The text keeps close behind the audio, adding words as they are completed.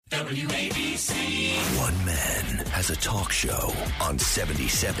WABC. One man has a talk show on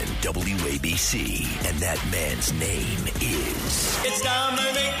 77 WABC, and that man's name is... It's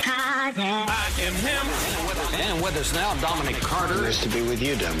Dominic Carter. I am him. And with us now, Dominic Carter. Nice to be with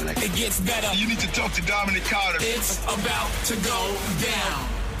you, Dominic. It gets better. You need to talk to Dominic Carter. It's about to go down.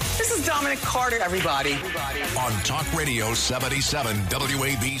 This is Dominic Carter, everybody. On Talk Radio 77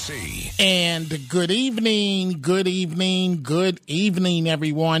 WABC. And good evening,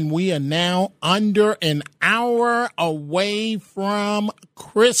 everyone. We are now under an hour away from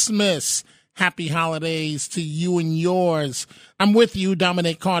Christmas. Happy holidays to you and yours. I'm with you,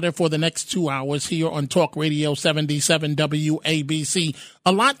 Dominic Carter, for the next 2 hours here on Talk Radio 77 WABC.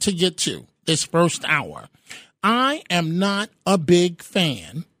 A lot to get to this first hour. I am not a big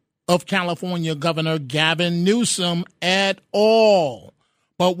fan of California Governor Gavin Newsom at all.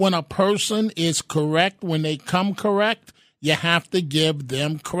 But when a person is correct, when they come correct, you have to give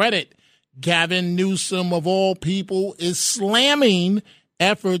them credit. Gavin Newsom, of all people, is slamming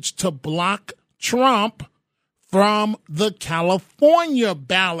efforts to block Trump from the California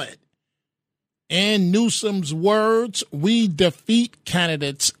ballot. In Newsom's words, we defeat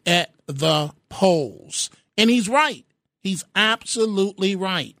candidates at the polls. And he's right. He's absolutely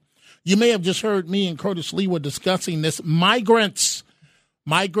right. You may have just heard me and Curtis Lee were discussing this. Migrants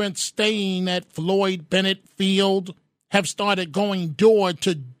staying at Floyd Bennett Field have started going door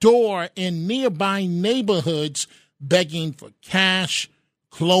to door in nearby neighborhoods begging for cash,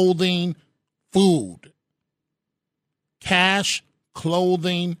 clothing, food. Cash,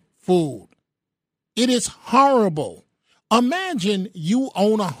 clothing, food. It is horrible. Imagine you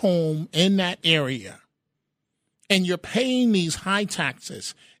own a home in that area and you're paying these high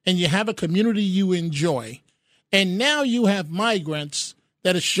taxes and you have a community you enjoy, and now you have migrants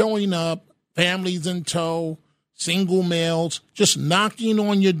that are showing up, families in tow, single males, just knocking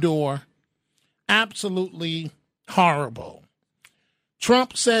on your door. Absolutely horrible.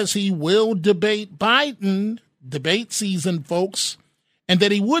 Trump says he will debate Biden, debate season, folks, and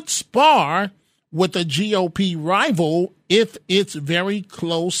that he would spar with a GOP rival if it's very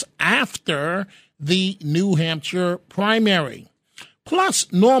close after the New Hampshire primary.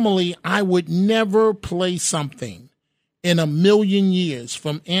 Plus, normally I would never play something in a million years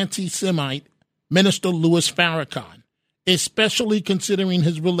from anti-Semite Minister Louis Farrakhan, especially considering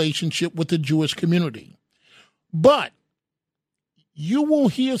his relationship with the Jewish community. But you will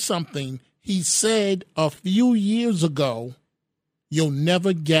hear something he said a few years ago. You'll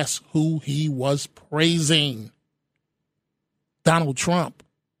never guess who he was praising. Donald Trump.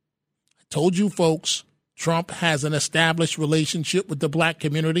 I told you, folks, Trump has an established relationship with the black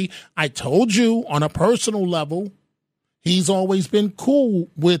community. I told you on a personal level, he's always been cool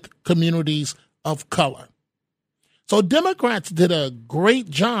with communities of color. So Democrats did a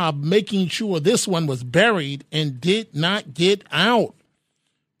great job making sure this one was buried and did not get out.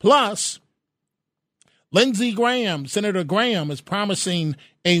 Plus, Lindsey Graham, Senator Graham, is promising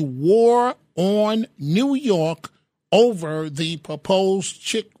a war on New York over the proposed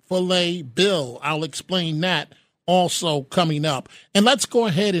Chick-fil-A bill. I'll explain that also coming up. And let's go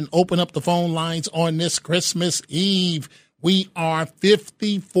ahead and open up the phone lines on this Christmas Eve. We are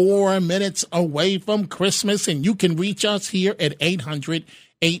 54 minutes away from Christmas, and you can reach us here at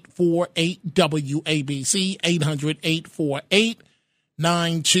 800-848-WABC,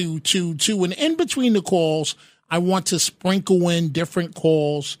 800-848-9222. And in between the calls, I want to sprinkle in different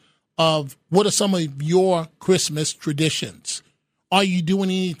calls of what are some of your Christmas traditions. Are you doing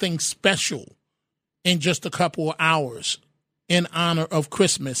anything special in just a couple of hours in honor of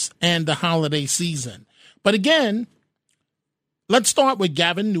Christmas and the holiday season? But again, let's start with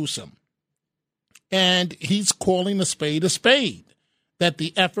Gavin Newsom. And he's calling a spade, that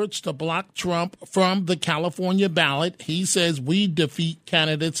the efforts to block Trump from the California ballot, he says we defeat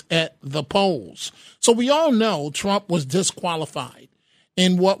candidates at the polls. So we all know Trump was disqualified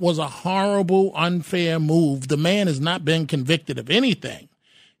in what was a horrible, unfair move. The man has not been convicted of anything.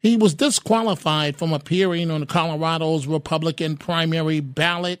 He was disqualified from appearing on Colorado's Republican primary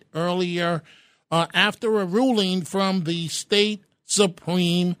ballot earlier after a ruling from the state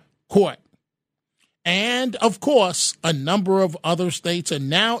Supreme Court. And, of course, a number of other states are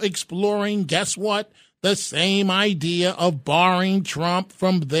now exploring, guess what, the same idea of barring Trump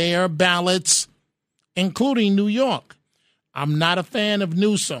from their ballots, including New York. I'm not a fan of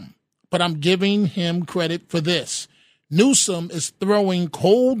Newsom, but I'm giving him credit for this. Newsom is throwing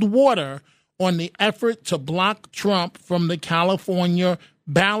cold water on the effort to block Trump from the California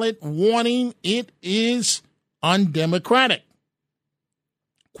ballot, warning it is undemocratic.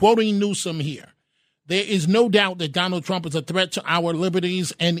 Quoting Newsom here, there is no doubt that Donald Trump is a threat to our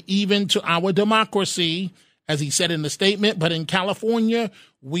liberties and even to our democracy, as he said in the statement. But in California,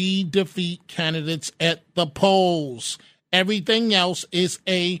 we defeat candidates at the polls. Everything else is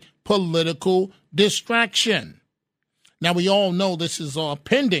a political distraction. Now, we all know this is all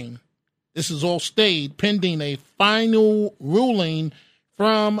pending. This is all stayed pending a final ruling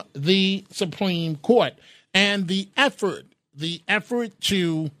from the Supreme Court. And the effort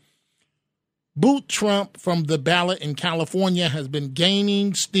to boot Trump from the ballot in California has been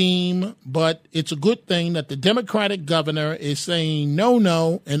gaining steam, but it's a good thing that the Democratic governor is saying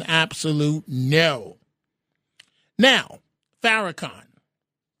no, and absolute no. Now, Farrakhan,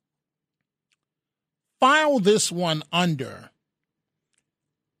 file this one under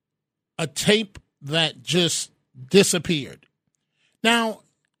a tape that just disappeared. Now,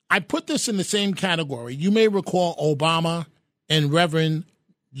 I put this in the same category. You may recall Obama and Reverend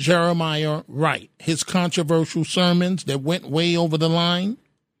Jeremiah Wright, his controversial sermons that went way over the line.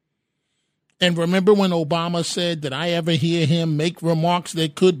 And remember when Obama said, "Did I ever hear him make remarks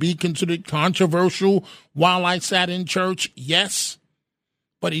that could be considered controversial while I sat in church?" Yes,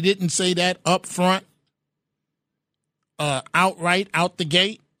 but he didn't say that up front, outright, out the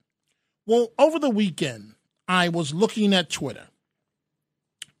gate. Well, over the weekend, I was looking at Twitter,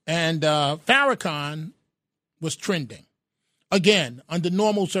 and Farrakhan was trending. Again, under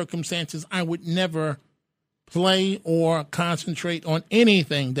normal circumstances, I would never play or concentrate on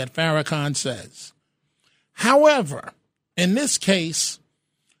anything that Farrakhan says. However, in this case,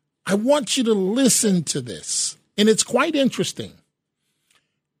 I want you to listen to this. And it's quite interesting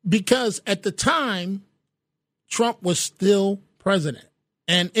because at the time, Trump was still president.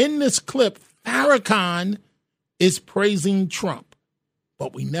 And in this clip, Farrakhan is praising Trump.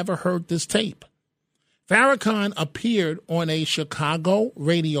 But we never heard this tape. Farrakhan appeared on a Chicago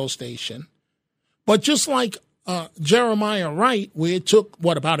radio station. But just like Jeremiah Wright, where it took,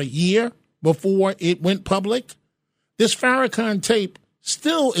 about a year before it went public, this Farrakhan tape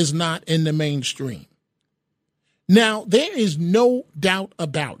still is not in the mainstream. Now, there is no doubt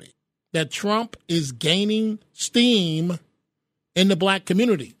about it that Trump is gaining steam in the black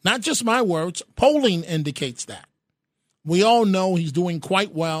community. Not just my words, polling indicates that. We all know he's doing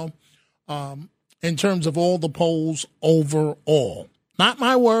quite well in terms of all the polls overall. Not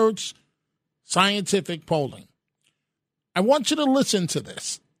my words, scientific polling. I want you to listen to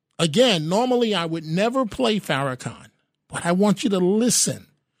this. Again, normally I would never play Farrakhan, but I want you to listen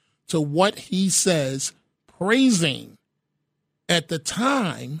to what he says praising, at the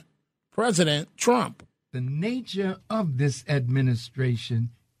time, President Trump. The nature of this administration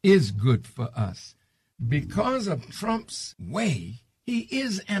is good for us. Because of Trump's way, he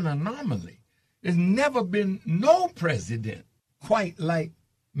is an anomaly. There's never been no president quite like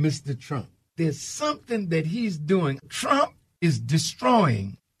Mr. Trump. There's something that he's doing. Trump is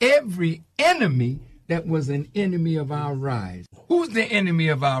destroying every enemy that was an enemy of our rise. Who's the enemy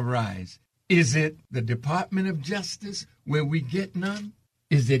of our rise? Is it the Department of Justice, where we get none?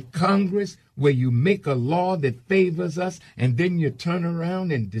 Is it Congress, where you make a law that favors us and then you turn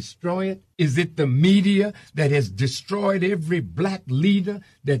around and destroy it? Is it the media that has destroyed every black leader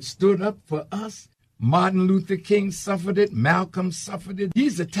that stood up for us? Martin Luther King suffered it. Malcolm suffered it.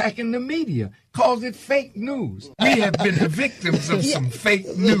 He's attacking the media, calls it fake news. We have been the victims of some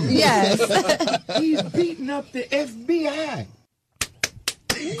fake news. Yes. He's beating up the FBI.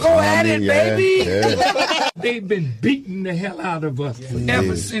 Go at it, baby. Yeah. They've been beating the hell out of us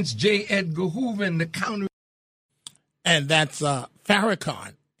ever since J. Edgar Hoover and the counter. And that's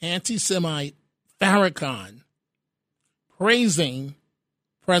Farrakhan, anti-Semite Farrakhan, praising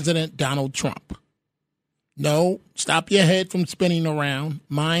President Donald Trump. No, stop your head from spinning around.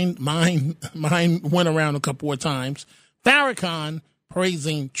 Mine went around a couple of times. Farrakhan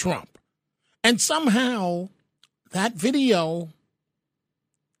praising Trump. And somehow that video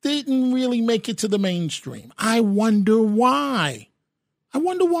didn't really make it to the mainstream. I wonder why. I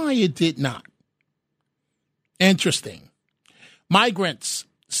wonder why it did not. Interesting. Migrants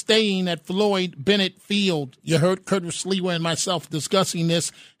staying at Floyd Bennett Field, you heard Curtis Lewa and myself discussing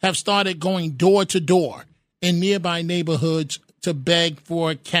this, have started going door to door in nearby neighborhoods to beg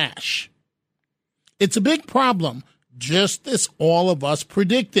for cash. It's a big problem, just as all of us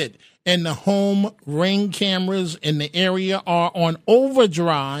predicted. And the home Ring cameras in the area are on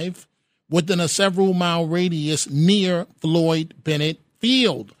overdrive within a several-mile radius near Floyd Bennett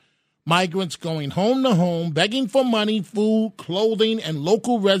Field. Migrants going home to home, begging for money, food, clothing, and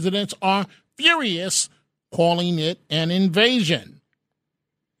local residents are furious, calling it an invasion.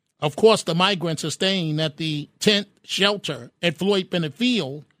 Of course, the migrants are staying at the tent shelter at Floyd Bennett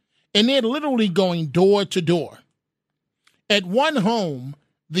Field, and they're literally going door to door. At one home,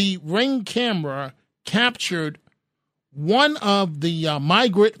 the Ring camera captured one of the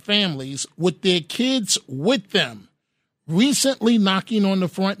migrant families with their kids with them, recently knocking on the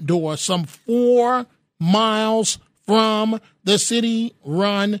front door some 4 miles from the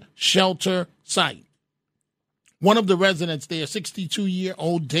city-run shelter site. One of the residents there,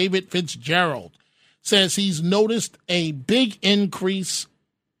 62-year-old David Fitzgerald, says he's noticed a big increase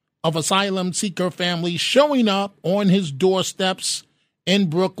of asylum seeker families showing up on his doorsteps in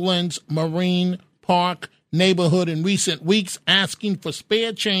Brooklyn's Marine Park neighborhood in recent weeks, asking for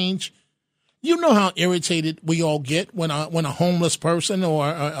spare change. You know how irritated we all get when a homeless person or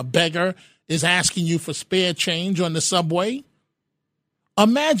a beggar is asking you for spare change on the subway.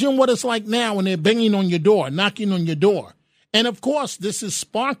 Imagine what it's like now when they're banging on your door, knocking on your door. And, of course, this is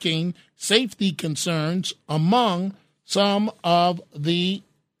sparking safety concerns among some of the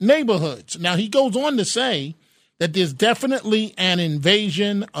neighborhoods. Now, he goes on to say that there's definitely an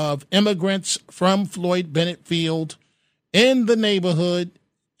invasion of immigrants from Floyd Bennett Field in the neighborhood,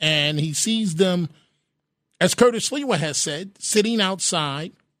 and he sees them, as Curtis Lewa has said, sitting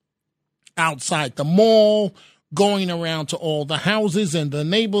outside the mall, going around to all the houses in the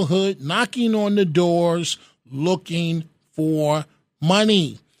neighborhood, knocking on the doors, looking for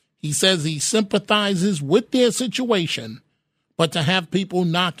money. He says he sympathizes with their situation, but to have people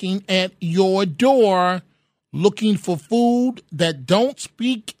knocking at your door looking for food that don't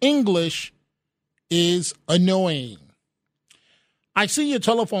speak English is annoying. I see your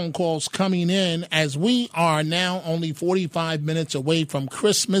telephone calls coming in as we are now only 45 minutes away from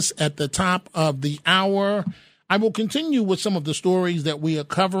Christmas at the top of the hour. I will continue with some of the stories that we are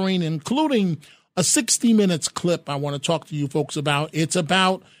covering, including a 60 Minutes clip I want to talk to you folks about. It's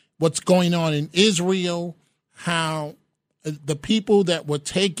about what's going on in Israel, how the people that were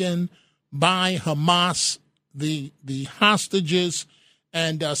taken by Hamas, the hostages,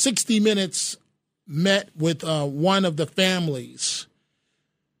 and 60 Minutes met with one of the families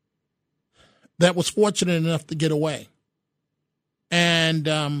that was fortunate enough to get away. And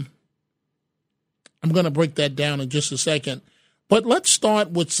I'm going to break that down in just a second. But let's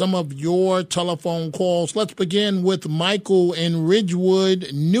start with some of your telephone calls. Let's begin with Michael in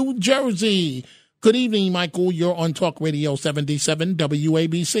Ridgewood, New Jersey. Good evening, Michael. You're on Talk Radio 77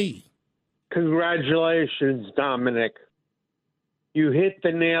 WABC. Congratulations, Dominic. You hit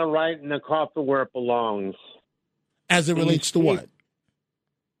the nail right in the coffin where it belongs. As it relates to what?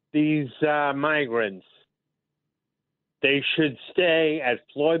 These migrants. They should stay at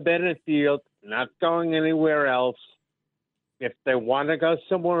Floyd Bennett Field, not going anywhere else. If they want to go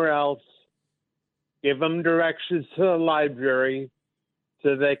somewhere else, give them directions to the library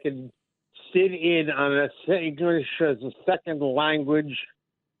so they can sit in on English as a second language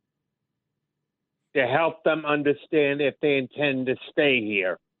to help them understand if they intend to stay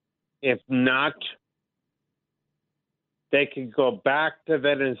here. If not, they can go back to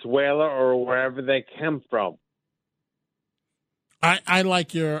Venezuela or wherever they came from. I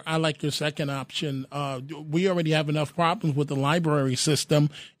like your second option. We already have enough problems with the library system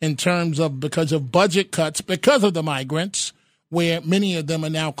in terms of because of budget cuts, because of the migrants, where many of them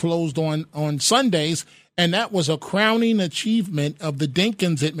are now closed on Sundays. And that was a crowning achievement of the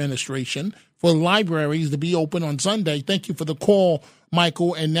Dinkins administration for libraries to be open on Sunday. Thank you for the call,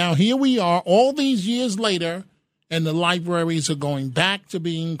 Michael. And now here we are all these years later, and the libraries are going back to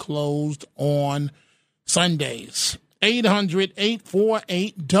being closed on Sundays.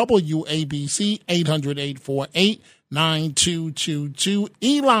 800-848-WABC, 800-848-9222.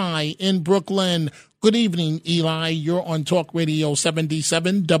 Eli in Brooklyn. Good evening, Eli. You're on Talk Radio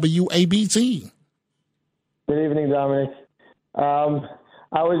 77 WABC. Good evening, Dominic.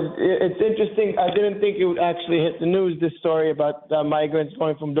 It's interesting. I didn't think it would actually hit the news, this story about migrants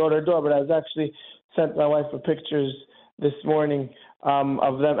going from door to door, but I was actually sent my wife for pictures this morning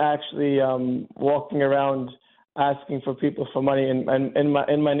of them actually walking around asking for people for money in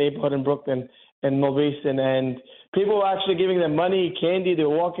my neighborhood in Brooklyn, in Mill Basin, and people were actually giving them money, candy. They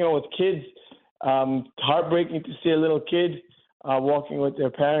were walking around with kids. Heartbreaking to see a little kid walking with their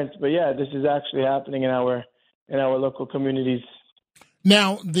parents. But yeah, this is actually happening in our local communities.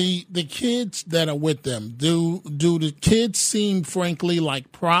 Now, the kids that are with them, do the kids seem frankly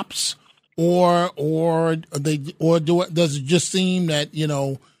like props, or does it just seem that, you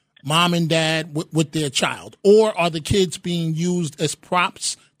know, mom and dad with their child, or are the kids being used as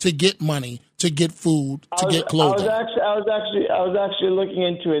props to get money, to get food, to get clothing? I was actually looking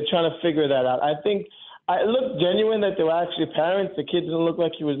into it, trying to figure that out. I think it looked genuine that they were actually parents. The kid didn't look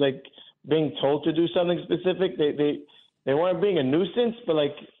like he was like being told to do something specific. They weren't being a nuisance, but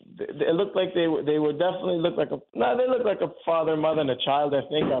like it looked like they would definitely look like they look like a father, mother, and a child. I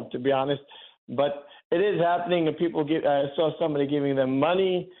think, to be honest, but it is happening, and people I saw somebody giving them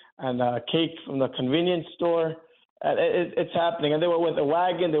money and cake from the convenience store. And it's happening, and they were with a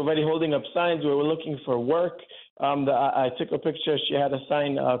wagon. They were already holding up signs. We were looking for work. I took a picture. She had a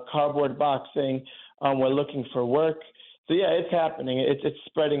sign, a cardboard box saying, "We're looking for work." So yeah, it's happening. It's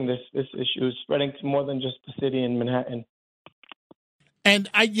spreading. This issue is spreading to more than just the city in Manhattan. And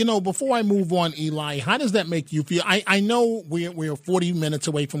before I move on, Eli, how does that make you feel? I know we're 40 minutes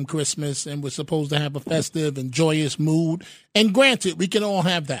away from Christmas, and we're supposed to have a festive and joyous mood. And granted, we can all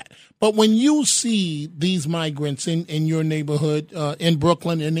have that. But when you see these migrants in your neighborhood, in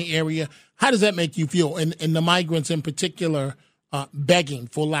Brooklyn, in the area, how does that make you feel? And the migrants in particular, begging,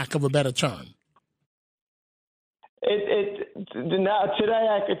 for lack of a better term. Now today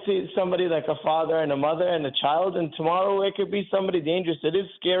I could see somebody like a father and a mother and a child, and tomorrow it could be somebody dangerous. It is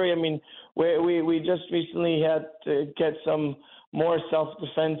scary. I mean, we just recently had to get some more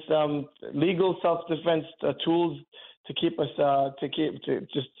self-defense, legal self-defense tools to keep us to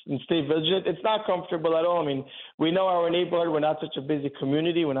stay vigilant. It's not comfortable at all. I mean, we know our neighborhood. We're not such a busy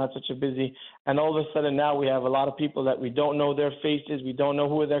community. We're not such a busy, and all of a sudden now we have a lot of people that we don't know their faces. We don't know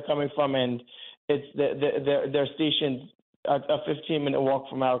who they're coming from, and they're stationed a 15-minute walk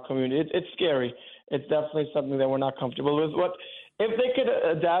from our community. It's scary. It's definitely something that we're not comfortable with. What if they could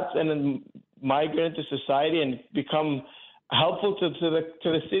adapt and then migrate into society and become helpful to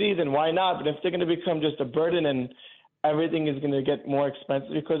the city? Then why not? But if they're going to become just a burden and everything is going to get more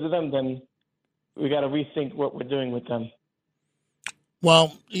expensive because of them, then we got to rethink what we're doing with them.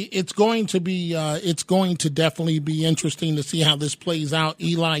 Well, it's going to definitely be interesting to see how this plays out.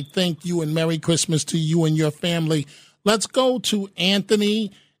 Eli, thank you, and Merry Christmas to you and your family. Let's go to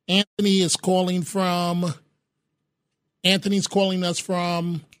Anthony. Anthony's calling us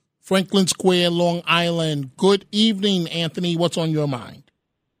from Franklin Square, Long Island. Good evening, Anthony. What's on your mind?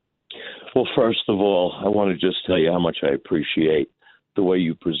 Well, first of all, I want to just tell you how much I appreciate the way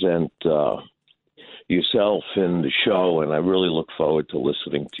you present yourself in the show, and I really look forward to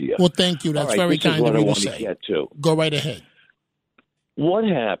listening to you. Well, thank you. That's very kind of you to say. Get to. Go right ahead. What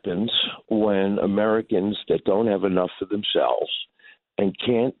happens when Americans that don't have enough for themselves and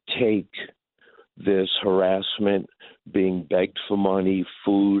can't take this harassment, being begged for money,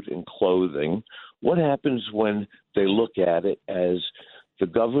 food, and clothing, what happens when they look at it as the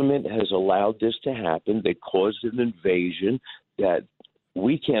government has allowed this to happen? They caused an invasion that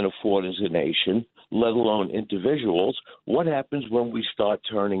we can't afford as a nation, let alone individuals. What happens when we start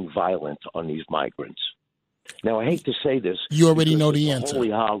turning violent on these migrants? Now, I hate to say this. You already know the answer. Holy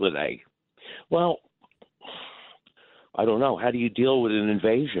holiday. Well, I don't know. How do you deal with an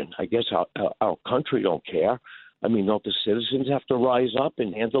invasion? I guess our country don't care. I mean, don't the citizens have to rise up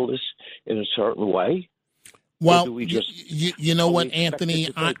and handle this in a certain way? Well, do we just you know what, Anthony?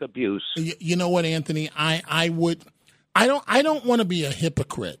 Abuse. You know what, Anthony? I don't want to be a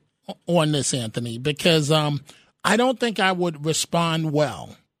hypocrite on this, Anthony, because I don't think I would respond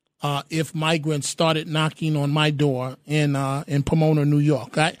well if migrants started knocking on my door in Pomona, New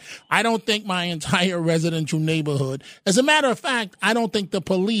York. I don't think my entire residential neighborhood, as a matter of fact, I don't think the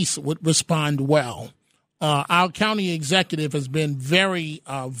police would respond well. Our county executive has been very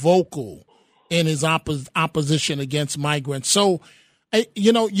vocal in his opposition against migrants. So,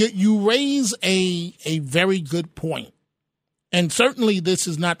 you raise a very good point. And certainly this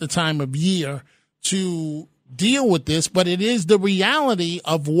is not the time of year to deal with this, but it is the reality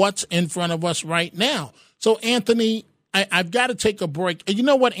of what's in front of us right now. So, Anthony, I've got to take a break. And you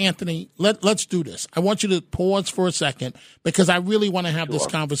know what, Anthony? Let's do this. I want you to pause for a second because I really want to have this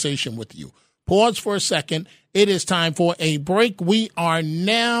conversation with you. Pause for a second. It is time for a break. We are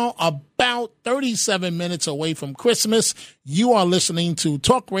now about 37 minutes away from Christmas. You are listening to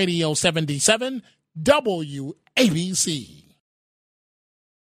Talk Radio 77 WABC.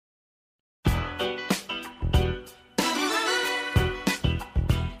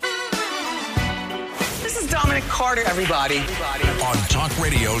 Dominic Carter, everybody. On Talk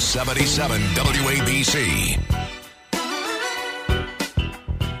Radio 77 WABC.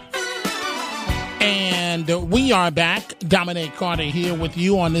 And we are back. Dominic Carter here with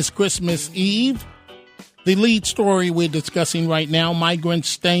you on this Christmas Eve. The lead story we're discussing right now, migrants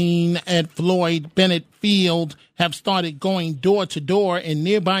staying at Floyd Bennett Field have started going door to door in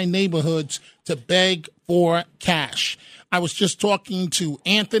nearby neighborhoods to beg for cash. I was just talking to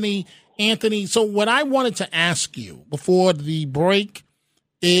Anthony. Anthony, so what I wanted to ask you before the break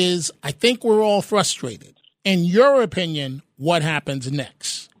is, I think we're all frustrated. In your opinion, what happens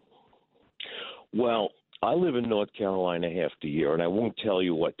next? Well, I live in North Carolina half the year, and I won't tell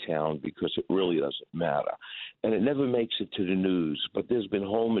you what town because it really doesn't matter. And it never makes it to the news, but there's been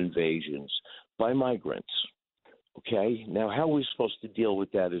home invasions by migrants. Okay? Now, how are we supposed to deal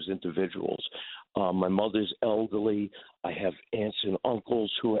with that as individuals? My mother's elderly. I have aunts and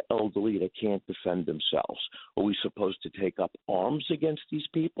uncles who are elderly that can't defend themselves. Are we supposed to take up arms against these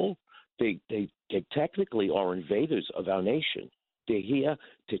people? They technically are invaders of our nation. They're here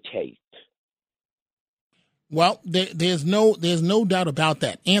to take. Well, there's no doubt about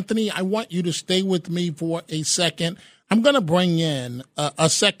that. Anthony, I want you to stay with me for a second. I'm going to bring in a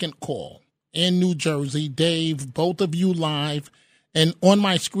second call in New Jersey. Dave, both of you live. And on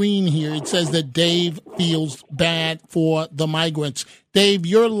my screen here, it says that Dave feels bad for the migrants. Dave,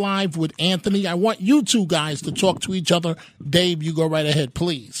 you're live with Anthony. I want you two guys to talk to each other. Dave, you go right ahead,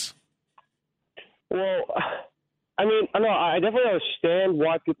 please. Well, I mean, I definitely understand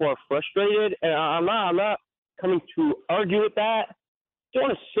why people are frustrated, and I'm not coming to argue with that. I just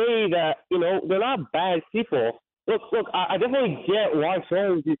want to say that, they're not bad people. Look, I definitely get why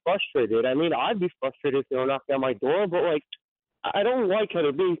someone would be frustrated. I mean, I'd be frustrated if they were knocking on my door, but, I don't like how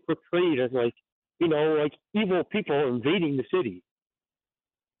they're being portrayed as, evil people invading the city.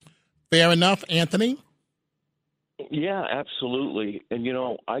 Fair enough, Anthony? Yeah, absolutely. And,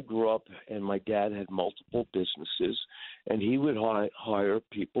 I grew up and my dad had multiple businesses, and he would hire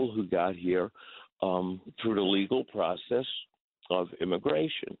people who got here through the legal process of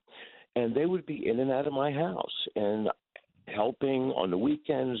immigration. And they would be in and out of my house and helping on the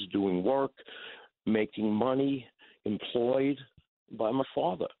weekends, doing work, making money, employed by my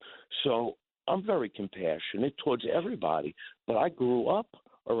father. So I'm very compassionate towards everybody, but I grew up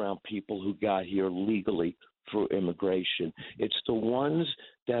around people who got here legally through immigration. It's the ones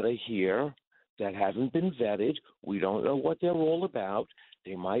that are here that haven't been vetted. We don't know what they're all about.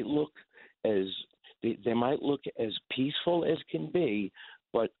 They might look as peaceful as can be,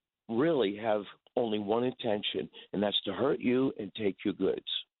 but really have only one intention, and that's to hurt you and take your goods.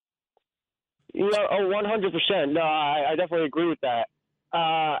 100%. No, I definitely agree with that.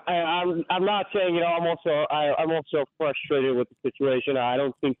 I'm not saying, I'm also frustrated with the situation. I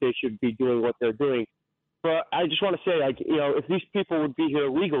don't think they should be doing what they're doing. But I just want to say, if these people would be here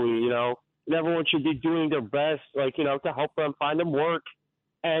legally, everyone should be doing their best, to help them find them work.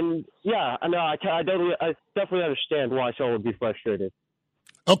 And yeah, I know I definitely understand why someone would be frustrated.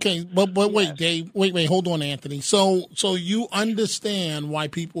 Okay, but wait, Dave, wait, hold on, Anthony. So you understand why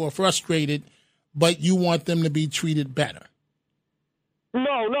people are frustrated, but you want them to be treated better. No,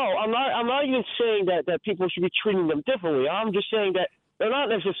 I'm not even saying that people should be treating them differently. I'm just saying that they're not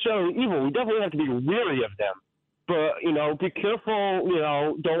necessarily evil. We definitely have to be wary of them. But, be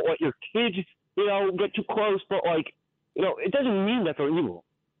careful, don't let your kids, get too close. But, it doesn't mean that they're evil.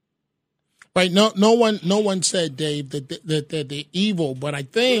 Right. No one said, Dave, that they're evil, but I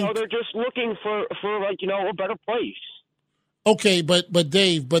think they're just looking for a better place. Okay, but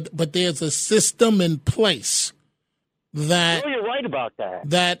Dave, but there's a system in place that you're right about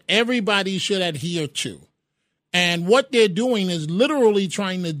that everybody should adhere to. And what they're doing is literally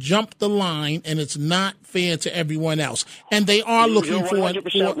trying to jump the line, and it's not fair to everyone else. And they are looking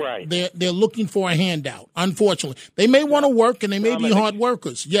right. They're looking for a handout. Unfortunately, they may want to work, and they may be hard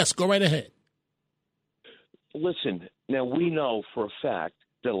workers. Yes, go right ahead. Listen, now we know for a fact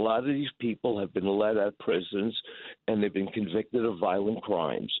that a lot of these people have been let out of prisons and they've been convicted of violent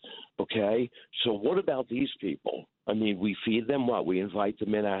crimes. Okay? So what about these people? I mean, we feed them what? We invite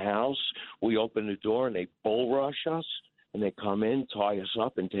them in our house. We open the door and they bull rush us and they come in, tie us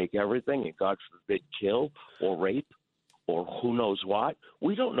up and take everything and God forbid kill or rape or who knows what.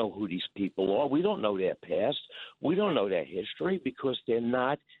 We don't know who these people are. We don't know their past. We don't know their history because they're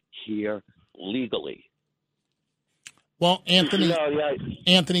not here legally. Well,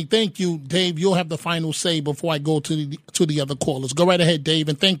 Anthony, thank you. Dave, you'll have the final say before I go to the other callers. Go right ahead, Dave,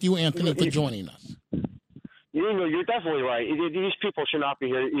 and thank you, Anthony, for joining us. You're definitely right. These people should not be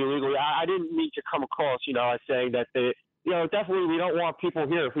here illegally. I didn't mean to come across, as saying that they, definitely we don't want people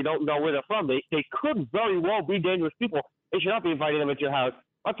here if we don't know where they're from. They could very well be dangerous people. They should not be inviting them into your house.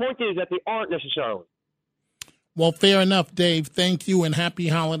 My point is that they aren't necessarily. Well, fair enough, Dave. Thank you, and happy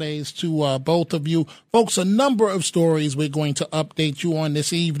holidays to both of you. Folks, a number of stories we're going to update you on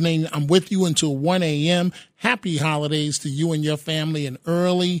this evening. I'm with you until 1 a.m. Happy holidays to you and your family, and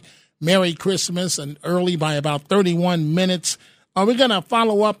early Merry Christmas, and early by about 31 minutes. We're going to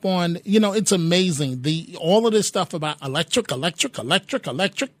follow up on, it's amazing. All of this stuff about electric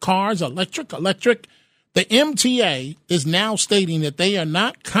cars, electric. The MTA is now stating that they are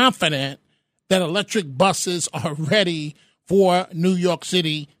not confident that electric buses are ready for New York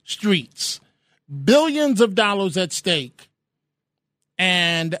City streets. billions of dollars at stake.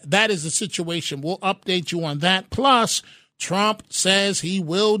 And that is the situation. We'll update you on that. Plus, Trump says he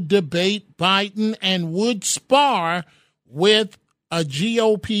will debate Biden and would spar with a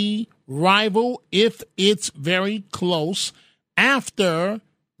GOP rival if it's very close after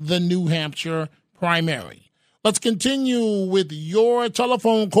the New Hampshire primary. Let's continue with your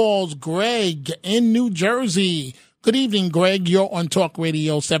telephone calls. Greg in New Jersey. Good evening, Greg. You're on Talk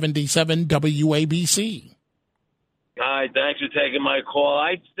Radio 77 WABC. Hi, thanks for taking my call.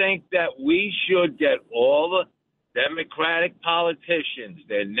 I think that we should get all the Democratic politicians,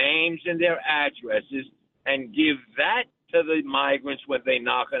 their names and their addresses, and give that to the migrants when they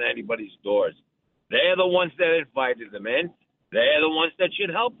knock on anybody's doors. They're the ones that invited them in. They're the ones that should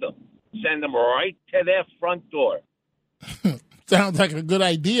help them. Send them right to their front door. Sounds like a good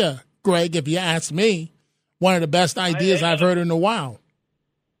idea, Greg, if you ask me. One of the best ideas I've heard in a while.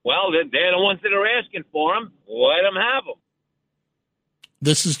 Well, they're the ones that are asking for them. Let them have them.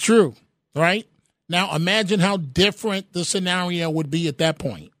 This is true, right? Now, imagine how different the scenario would be at that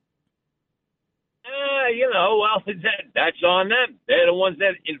point. That's on them. They're the ones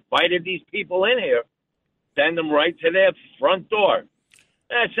that invited these people in here. Send them right to their front door.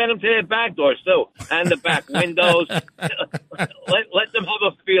 Send them to their back doors, too, and the back windows. let them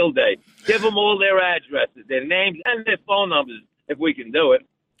have a field day. Give them all their addresses, their names, and their phone numbers, if we can do it.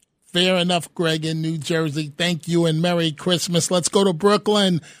 Fair enough, Greg in New Jersey. Thank you and Merry Christmas. Let's go to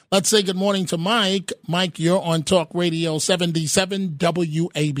Brooklyn. Let's say good morning to Mike. Mike, you're on Talk Radio 77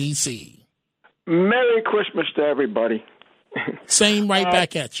 WABC. Merry Christmas to everybody. Same right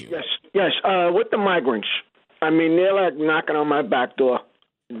back at you. Yes. With the migrants, I mean, they're like knocking on my back door.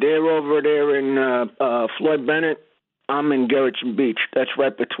 They're over there in Floyd Bennett. I'm in Gerritsen Beach. That's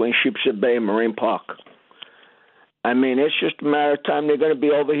right between Sheepshead Bay and Marine Park. I mean, it's just a matter of time they're going to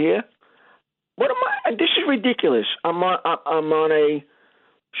be over here. This is ridiculous. I'm on a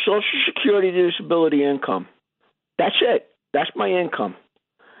Social Security disability income. That's it. That's my income.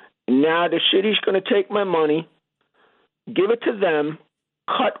 Now the city's going to take my money, give it to them,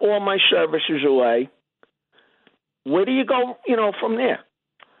 cut all my services away. Where do you go, from there?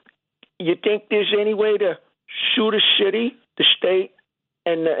 You think there's any way to sue the city, the state,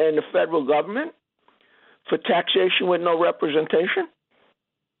 and the federal government for taxation with no representation?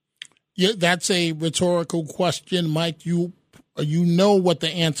 Yeah, that's a rhetorical question, Mike. You know what the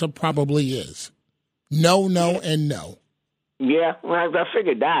answer probably is. No, and no. Yeah, well, I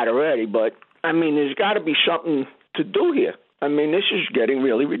figured that already, but, I mean, there's got to be something to do here. I mean, this is getting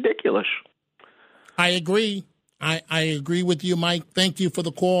really ridiculous. I agree. I agree with you, Mike. Thank you for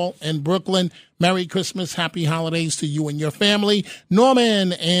the call. And Brooklyn, Merry Christmas, Happy Holidays to you and your family.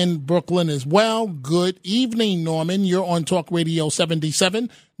 Norman in Brooklyn as well. Good evening, Norman. You're on Talk Radio 77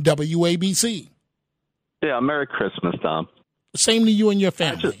 WABC. Yeah, Merry Christmas, Tom. Same to you and your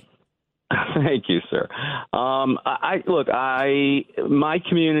family. Thank you, sir. My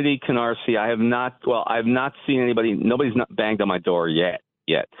community, Canarsie, I've not seen anybody. Nobody's not banged on my door yet,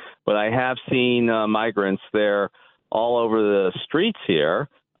 but I have seen migrants there all over the streets here,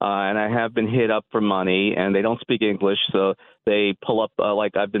 and I have been hit up for money, and they don't speak English, so they pull up.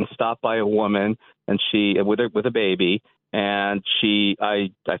 I've been stopped by a woman, and she with a baby, and I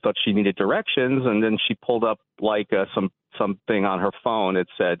thought she needed directions, and then she pulled up something on her phone. It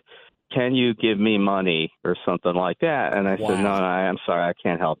said, "Can you give me money?" or something like that. And I said, no, I'm sorry, I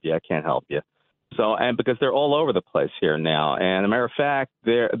can't help you. So, and because they're all over the place here now. And as a matter of fact,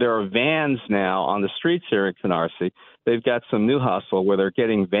 there are vans now on the streets here in Canarsie. They've got some new hustle where they're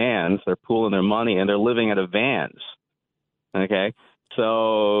getting vans, they're pooling their money, and they're living out of vans. Okay?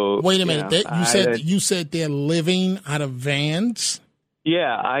 So wait a minute. You said they're living out of vans?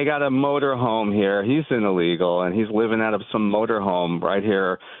 Yeah, I got a motor home here. He's an illegal, and he's living out of some motor home right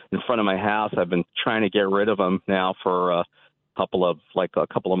here in front of my house. I've been trying to get rid of him now for a couple of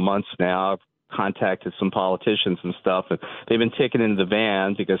months now. I've contacted some politicians and stuff, and they've been taken into the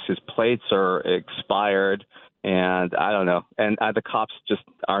van because his plates are expired, and I don't know. And the cops just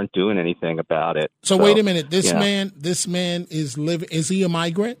aren't doing anything about it. So wait a minute. This man is living. Is he a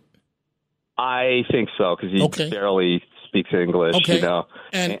migrant? I think so, because he barely speaks English. Okay.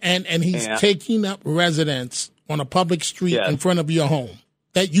 And he's taking up residence on a public street in front of your home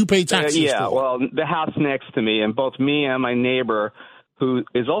that you pay taxes for. Well, the house next to me, and both me and my neighbor, who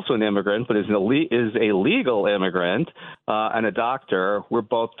is also an immigrant but is a legal immigrant and a doctor, we're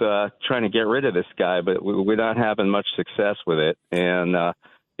both trying to get rid of this guy, but we're not having much success with it. And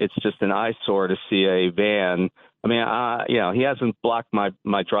it's just an eyesore to see a van. I mean, he hasn't blocked my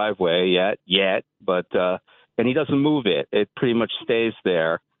driveway yet, but and he doesn't move it. It pretty much stays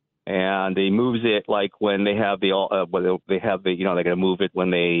there. And he moves it like when they have they're going to move it when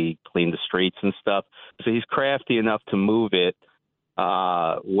they clean the streets and stuff. So he's crafty enough to move it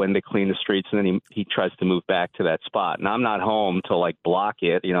when they clean the streets, and then he tries to move back to that spot. And I'm not home to like block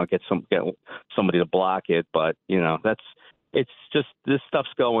it, get somebody to block it. But it's just this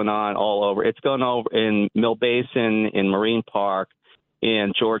stuff's going on all over. It's going over in Mill Basin, in Marine Park,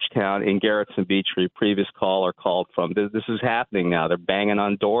 in Georgetown, in Garrettson Beach, where your previous caller called from. This is happening now. They're banging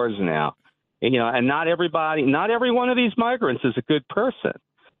on doors now. And not every one of these migrants is a good person.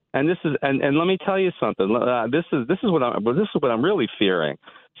 And this is, and let me tell you something. This is what I'm really fearing.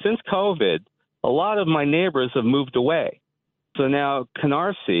 Since COVID, a lot of my neighbors have moved away. So now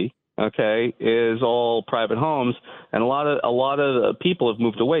Canarsie, is all private homes, and a lot of people have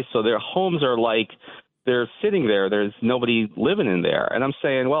moved away. So their homes are like they're sitting there. There's nobody living in there. And I'm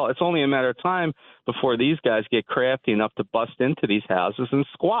saying, well, it's only a matter of time before these guys get crafty enough to bust into these houses and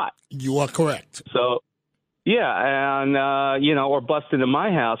squat. You are correct. So. Yeah, and or bust into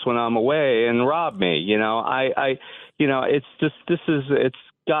my house when I'm away and rob me. It's just it's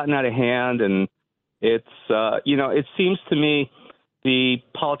gotten out of hand, and it's it seems to me the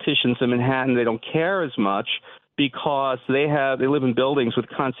politicians in Manhattan, they don't care as much because they live in buildings with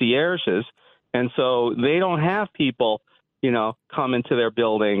concierges, and so they don't have people come into their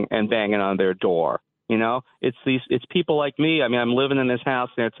building and banging on their door. It's people like me. I mean, I'm living in this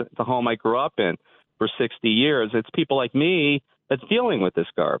house, and it's the home I grew up in for 60 years. It's people like me that's dealing with this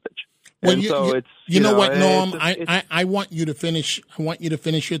garbage. Well, and it's what, Norm? I want you to finish. I want you to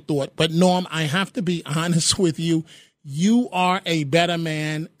finish your thought. But Norm, I have to be honest with you. You are a better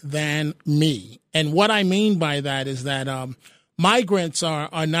man than me, and what I mean by that is that migrants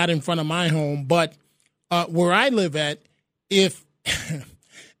are not in front of my home, but where I live at, if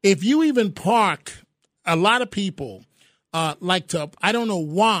you even park, a lot of people. Like to, I don't know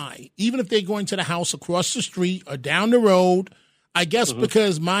why, even if they're going to the house across the street or down the road, I guess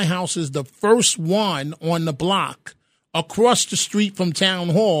because my house is the first one on the block across the street from Town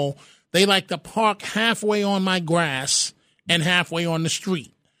Hall, they like to park halfway on my grass and halfway on the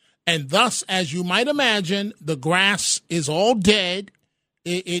street. And thus, as you might imagine, the grass is all dead.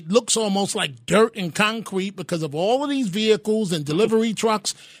 It looks almost like dirt and concrete because of all of these vehicles and delivery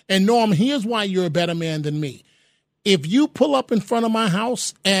trucks. And Norm, here's why you're a better man than me. If you pull up in front of my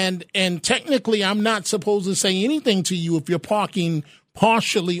house, and technically I'm not supposed to say anything to you if you're parking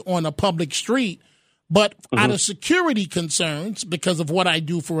partially on a public street, but out of security concerns, because of what I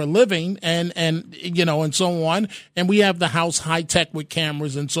do for a living and so on, and we have the house high tech with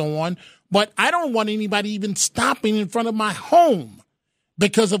cameras and so on, but I don't want anybody even stopping in front of my home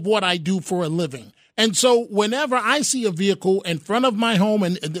because of what I do for a living. And so whenever I see a vehicle in front of my home,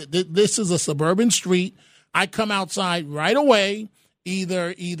 and this is a suburban street, I come outside right away,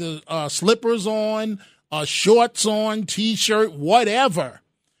 either slippers on, shorts on, T-shirt, whatever.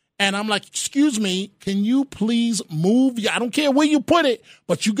 And I'm like, excuse me, can you please move? I don't care where you put it,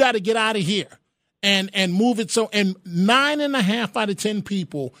 but you got to get out of here and move it. So, and 9.5 out of 10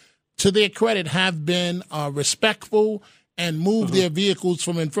 people, to their credit, have been respectful and move their vehicles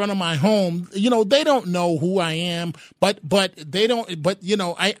from in front of my home. They don't know who I am, but they don't, but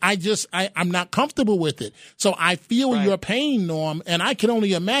I'm not comfortable with it. So I feel your pain, Norm, and I can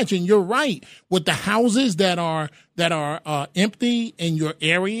only imagine you're right with the houses that are empty in your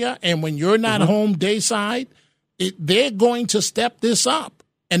area. And when you're not home dayside, they're going to step this up.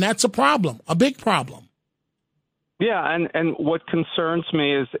 And that's a problem, a big problem. Yeah. And what concerns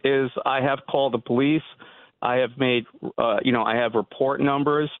me is I have called the police. I have made, I have report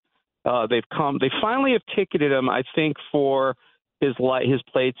numbers. They finally have ticketed him, I think, for his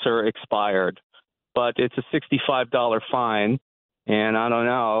plates are expired, but it's a $65 fine. And I don't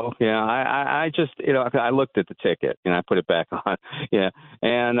know. Yeah, I just, I looked at the ticket and I put it back on. Yeah.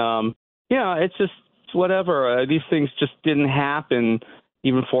 And, it's just whatever. These things just didn't happen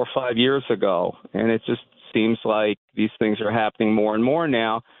even 4 or 5 years ago. And it just seems like these things are happening more and more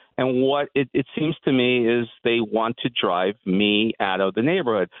now. And what it seems to me is they want to drive me out of the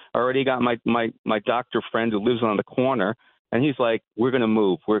neighborhood. I already got my doctor friend who lives on the corner, and he's like, we're going to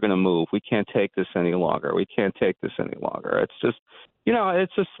move. We're going to move. We can't take this any longer. We can't take this any longer. It's just,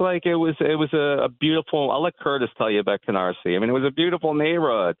 it's just like it was a beautiful – I'll let Curtis tell you about Canarsie. I mean, it was a beautiful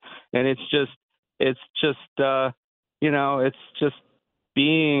neighborhood, and it's just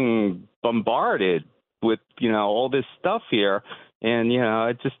being bombarded with, all this stuff here. And,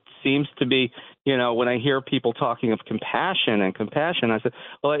 it just seems to be, when I hear people talking of compassion, I said,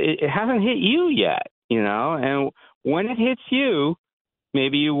 well, it hasn't hit you yet, and when it hits you,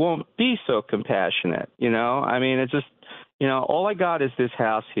 maybe you won't be so compassionate, I mean, it's just, all I got is this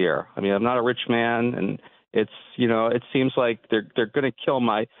house here. I mean, I'm not a rich man, and it's, it seems like they're going to kill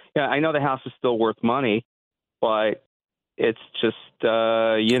my. Yeah, I know the house is still worth money, but it's just,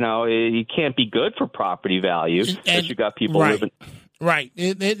 you can't be good for property value if you got people living. Right,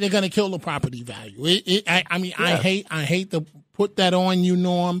 they're going to kill the property value. I hate to put that on you,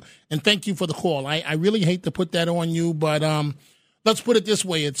 Norm, and thank you for the call. I really hate to put that on you, but let's put it this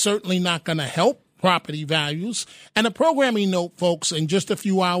way: it's certainly not going to help property values. And a programming note, folks: in just a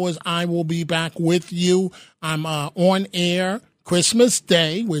few hours, I will be back with you. I'm on air Christmas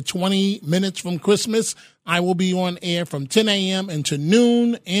Day. We're 20 minutes from Christmas. I will be on air from 10 a.m. until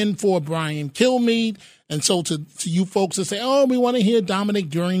noon in for Brian Kilmeade. And so to you folks that say, oh, we want to hear Dominic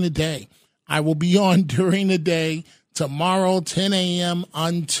during the day, I will be on during the day tomorrow, 10 a.m.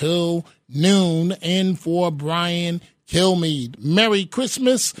 until noon in for Brian Kilmeade. Merry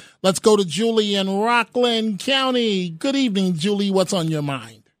Christmas. Let's go to Julie in Rockland County. Good evening, Julie. What's on your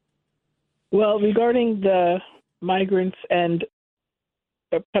mind? Well, regarding the migrants and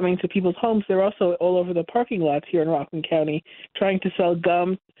coming to people's homes, they're also all over the parking lots here in Rockland County trying to sell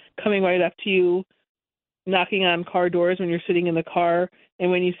gum, coming right up to you, knocking on car doors when you're sitting in the car,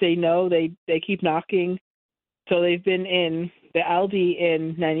 and when you say no, they keep knocking. So they've been in the Aldi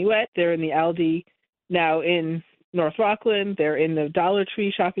in Nanuet, they're in the Aldi now in North Rockland, they're in the Dollar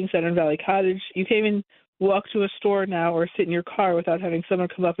Tree shopping center in Valley Cottage. You can't even walk to a store now or sit in your car without having someone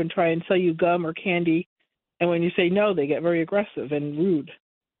come up and try and sell you gum or candy. And when you say no, they get very aggressive and rude.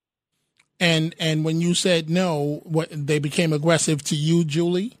 And when you said no, they became aggressive to you,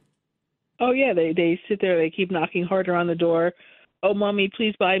 Julie? Oh, yeah, they sit there, they keep knocking harder on the door. Oh, Mommy,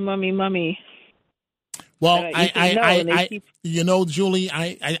 please buy Mommy. Well, Julie,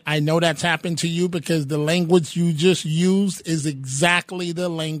 I know that's happened to you because the language you just used is exactly the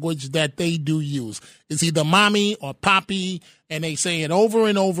language that they do use. It's either mommy or poppy, and they say it over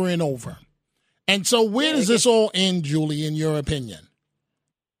and over and over. And so where does this all end, Julie, in your opinion?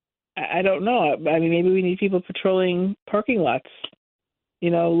 I don't know. I mean, maybe we need people patrolling parking lots,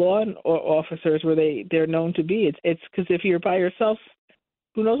 law officers where they're known to be. It's because if you're by yourself,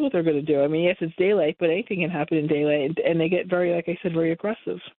 who knows what they're going to do? I mean, yes, it's daylight, but anything can happen in daylight, and they get very, like I said, very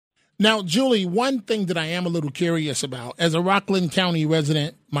aggressive. Now, Julie, one thing that I am a little curious about, as a Rockland County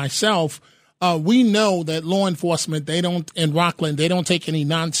resident myself, we know that law enforcement, in Rockland, they don't take any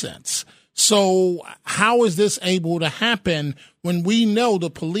nonsense. So how is this able to happen when we know the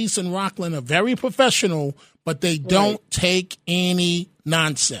police in Rockland are very professional, but they don't take any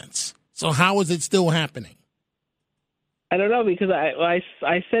nonsense? So how is it still happening? I don't know, because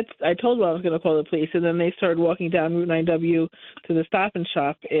I told them I was going to call the police, and then they started walking down Route 9W to the Stop and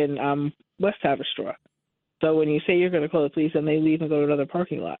Shop in West Haverstraw. So when you say you're going to call the police, then they leave and go to another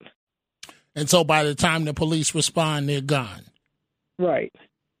parking lot. And so by the time the police respond, they're gone. Right.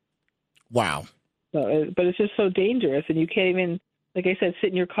 Wow. So, but it's just so dangerous, and you can't even, like I said, sit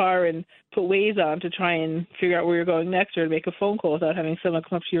in your car and put Waze on to try and figure out where you're going next, or to make a phone call without having someone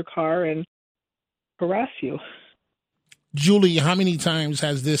come up to your car and harass you. Julie, how many times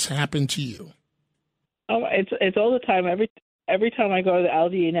has this happened to you? Oh, it's all the time. Every time I go to the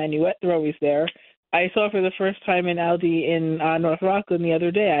Aldi in Nanuet, they're always there. I saw for the first time in Aldi in North Rockland the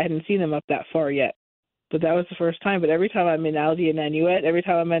other day. I hadn't seen them up that far yet, but that was the first time. But every time I'm in Aldi in Nanuet, every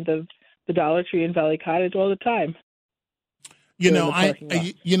time I'm at the Dollar Tree in Valley Cottage, all the time.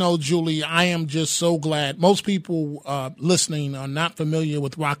 Julie, I am just so glad. Most people listening are not familiar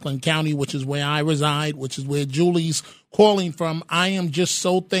with Rockland County, which is where I reside, which is where Julie's calling from. I am just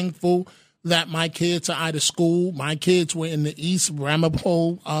so thankful that my kids are out of school. My kids were in the East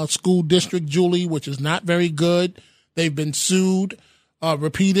Ramapo School District, Julie, which is not very good. They've been sued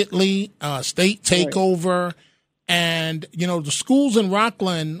repeatedly, state takeover. And, the schools in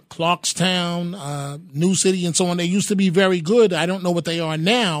Rockland, Clarkstown, New City, and so on, they used to be very good. I don't know what they are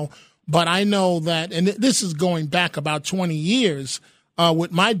now, but I know that, and this is going back about 20 years,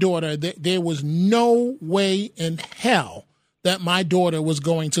 with my daughter, there was no way in hell that my daughter was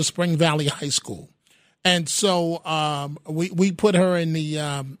going to Spring Valley High School. And so we put her in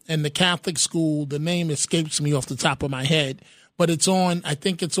the Catholic school. The name escapes me off the top of my head, but it's on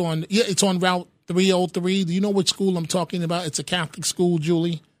Route 303. Do you know which school I'm talking about? It's a Catholic school,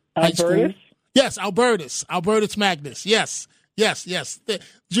 Julie. Albertus? Yes, Albertus Magnus. Yes.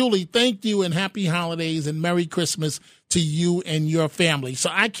 Julie, thank you and happy holidays and Merry Christmas to you and your family. So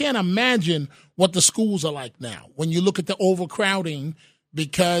I can't imagine what the schools are like now when you look at the overcrowding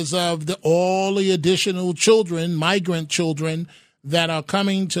because of all the additional children, migrant children, that are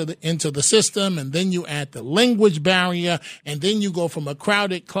coming into the system, and then you add the language barrier, and then you go from a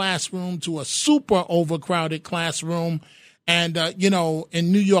crowded classroom to a super overcrowded classroom, And,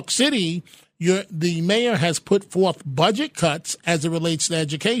 in New York City, the mayor has put forth budget cuts as it relates to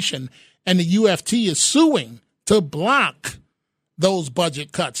education, and the UFT is suing to block those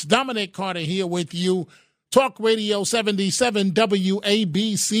budget cuts. Dominic Carter here with you. Talk Radio 77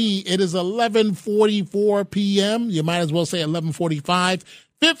 WABC. It is 11:44 p.m. You might as well say 11:45.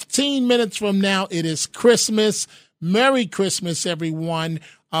 15 minutes from now, it is Christmas. Merry Christmas, everyone.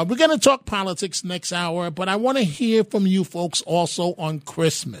 We're going to talk politics next hour, but I want to hear from you folks also on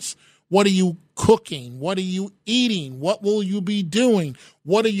Christmas. What are you cooking? What are you eating? What will you be doing?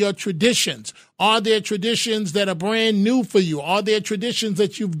 What are your traditions? Are there traditions that are brand new for you? Are there traditions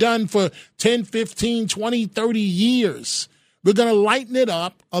that you've done for 10, 15, 20, 30 years? We're going to lighten it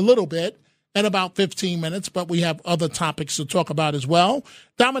up a little bit in about 15 minutes, but we have other topics to talk about as well.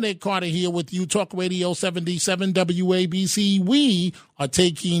 Dominic Carter here with you, Talk Radio 77 WABC. We are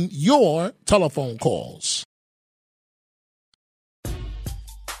taking your telephone calls.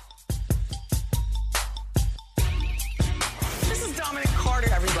 This is Dominic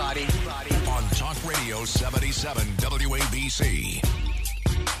Carter, everybody. On Talk Radio 77 WABC.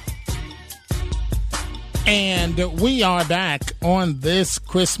 And we are back on this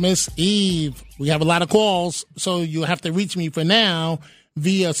Christmas Eve. We have a lot of calls, so you have to reach me for now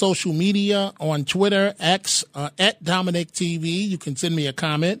via social media on Twitter, X, at Dominic TV. You can send me a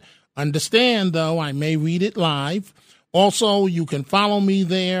comment. Understand, though, I may read it live. Also, you can follow me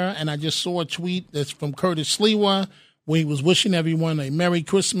there, and I just saw a tweet that's from Curtis Sliwa, where he was wishing everyone a Merry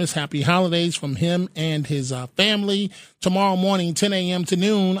Christmas, Happy Holidays from him and his family. Tomorrow morning, 10 a.m. to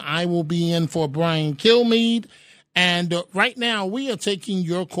noon, I will be in for Brian Kilmeade. And right now, we are taking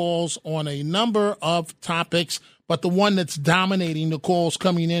your calls on a number of topics, but the one that's dominating the calls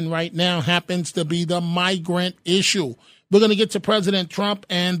coming in right now happens to be the migrant issue. We're going to get to President Trump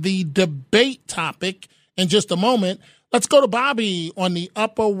and the debate topic in just a moment. Let's go to Bobby on the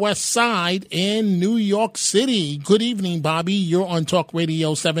Upper West Side in New York City. Good evening, Bobby. You're on Talk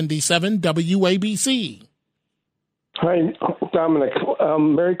Radio 77 WABC. Hi, Dominic.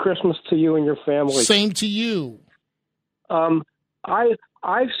 Merry Christmas to you and your family. Same to you. I'm at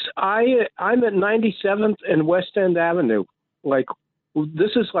 97th and West End Avenue. Like,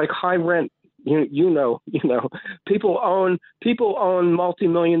 this is like high rent. You know, people own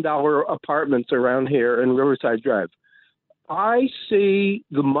multi-million-dollar apartments around here in Riverside Drive. I see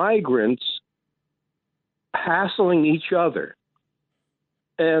the migrants hassling each other,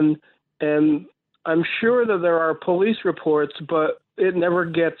 and I'm sure that there are police reports, but it never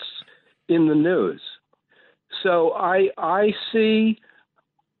gets in the news. So I see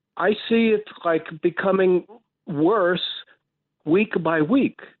it like becoming worse week by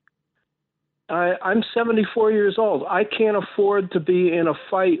week. I'm 74 years old. I can't afford to be in a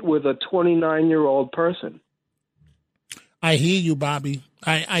fight with a 29-year-old person. I hear you, Bobby.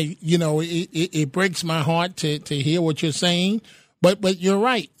 It breaks my heart to hear what you're saying, but you're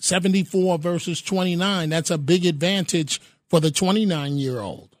right. 74 versus 29, that's a big advantage for the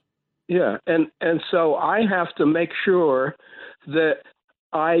 29-year-old. Yeah, and so I have to make sure that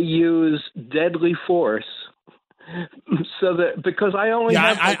I use deadly force, so that because I only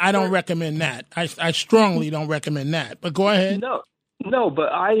have. I don't recommend that. I strongly don't recommend that. But go ahead. No,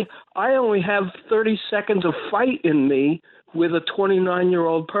 but I only have 30 seconds of fight in me with a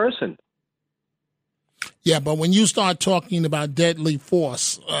 29-year-old person. Yeah, but when you start talking about deadly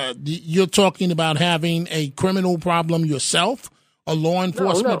force, you're talking about having a criminal problem yourself, a law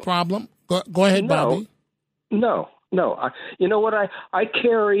enforcement problem. Go ahead, Bobby. No. You know what? I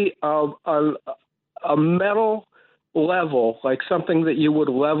carry a metal level, like something that you would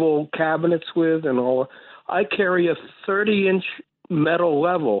level cabinets with and all. I carry a 30-inch metal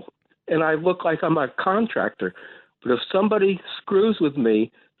level, and I look like I'm a contractor. But if somebody screws with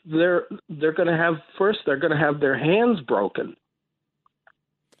me, they're going to have their hands broken.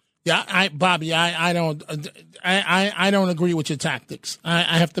 Yeah, Bobby, I don't agree with your tactics.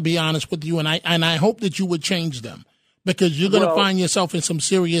 I have to be honest with you, and I hope that you would change them, because you're going to find yourself in some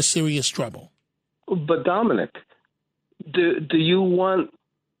serious trouble. But Dominic, do you want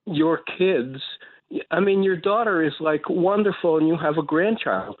your kids? I mean, your daughter is like wonderful, and you have a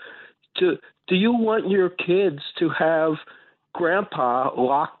grandchild. Do you want your kids to have Grandpa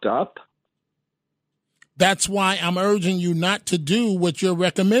locked up? That's why I'm urging you not to do what you're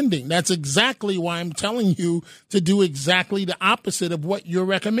recommending. That's exactly why I'm telling you to do exactly the opposite of what you're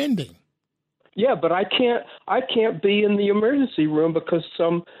recommending. Yeah, but I can't be in the emergency room because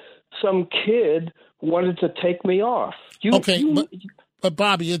some kid wanted to take me off. But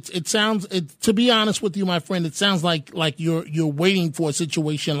Bobby, it sounds, to be honest with you, my friend, it sounds like you're waiting for a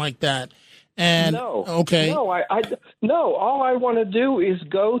situation like that. And okay, no. All I want to do is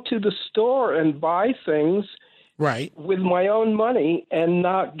go to the store and buy things right with my own money and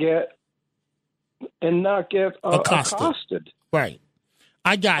not get accosted. Right.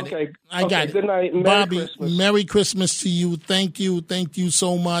 I got it. I got it. Good night. Merry Bobby, Christmas. Merry Christmas to you. Thank you. Thank you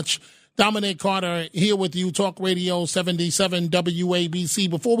so much. Dominic Carter here with you, Talk Radio 77 WABC.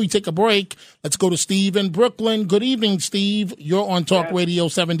 Before we take a break, let's go to Steve in Brooklyn. Good evening, Steve. You're on Talk Radio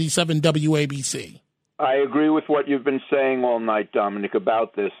 77 WABC. I agree with what you've been saying all night, Dominic,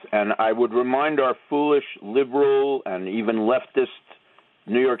 about this. And I would remind our foolish liberal and even leftist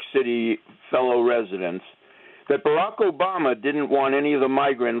New York City fellow residents that Barack Obama didn't want any of the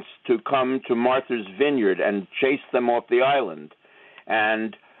migrants to come to Martha's Vineyard and chase them off the island.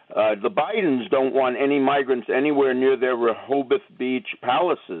 And the Bidens don't want any migrants anywhere near their Rehoboth Beach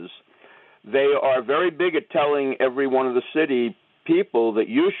palaces. They are very big at telling every one of the city people that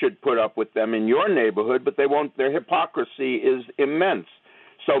you should put up with them in your neighborhood, but they won't. Their hypocrisy is immense.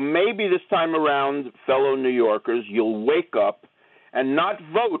 So maybe this time around, fellow New Yorkers, you'll wake up and not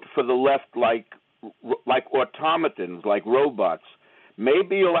vote for the left like automatons, like robots.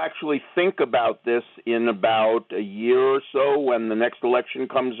 Maybe you'll actually think about this in about a year or so when the next election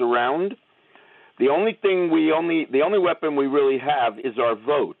comes around. The only weapon we really have is our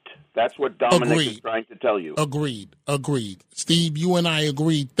vote. That's what Dominic is trying to tell you. Agreed. Steve, you and I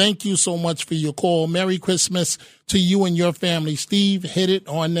agreed. Thank you so much for your call. Merry Christmas to you and your family. Steve hit it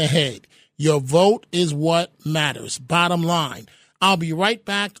on the head. Your vote is what matters. Bottom line. I'll be right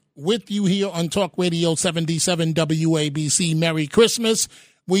back with you here on Talk Radio 77 WABC. Merry Christmas.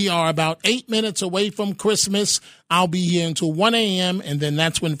 We are about 8 minutes away from Christmas. I'll be here until 1 a.m., and then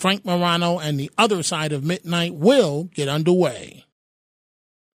that's when Frank Morano and the other side of midnight will get underway.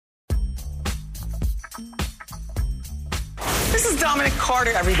 This is Dominic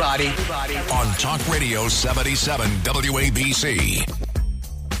Carter, everybody. On Talk Radio 77 WABC.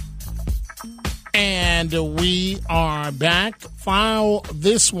 And we are back. File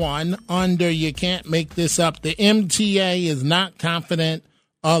this one under You Can't Make This Up. The MTA is not confident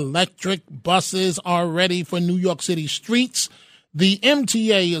electric buses are ready for New York City streets. The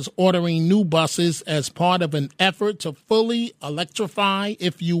MTA is ordering new buses as part of an effort to fully electrify,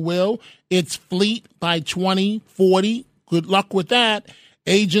 if you will, its fleet by 2040. Good luck with that.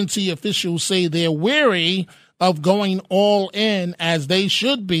 Agency officials say they're wary of going all in, as they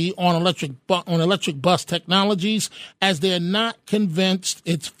should be, on electric bus technologies, as they're not convinced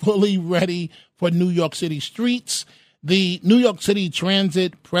it's fully ready for New York City streets. The New York City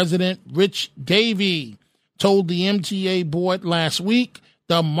Transit President Rich Davey told the MTA board last week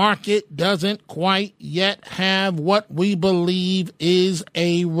the market doesn't quite yet have what we believe is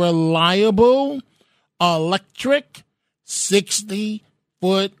a reliable electric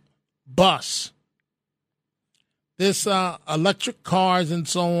 60-foot bus. This electric cars and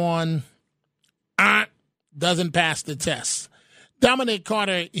so on doesn't pass the test. Dominic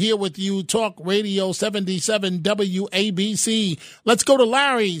Carter here with you, Talk Radio 77 WABC. Let's go to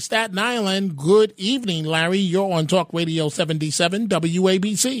Larry, Staten Island. Good evening, Larry. You're on Talk Radio 77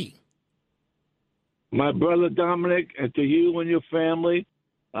 WABC. My brother Dominic, and to you and your family,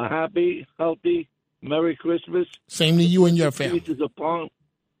 a happy, healthy, Merry Christmas. Same to you and your family.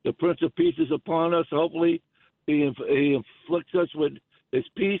 The Prince of Peace is upon us. Hopefully, he inflicts us with his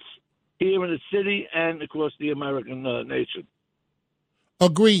peace here in the city and across the American nation.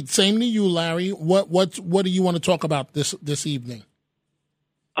 Agreed. Same to you, Larry. What do you want to talk about this evening?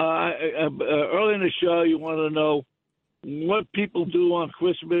 Early in the show, you want to know what people do on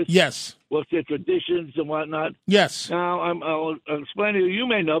Christmas. Yes. What's their traditions and whatnot. Yes. Now, I'll explain to you. You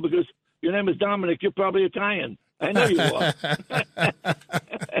may know because your name is Dominic. You're probably Italian. I know you are.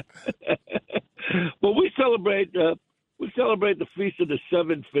 But we celebrate the Feast of the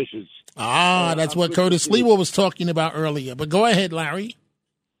Seven Fishes. That's what Curtis Lewa was talking about earlier. But go ahead, Larry.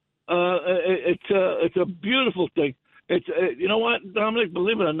 It's a beautiful thing. It's you know what, Dominic?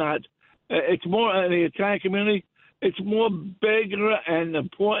 Believe it or not, it's more in the Italian community. It's more bigger and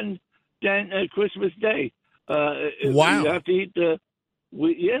important than Christmas Day. Wow! You have to eat it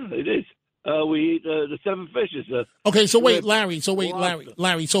is. We eat the seven fishes. Okay, so wait, Larry.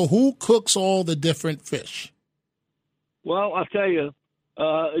 Larry. So who cooks all the different fish? Well, I'll tell you.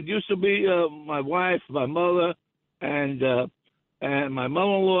 It used to be my wife, my mother, and my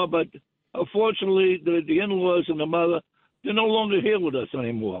mother-in-law. But unfortunately, the in-laws and the mother, they're no longer here with us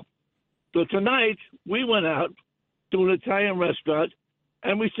anymore. So tonight we went out to an Italian restaurant,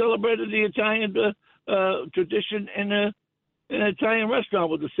 and we celebrated the Italian tradition in an Italian restaurant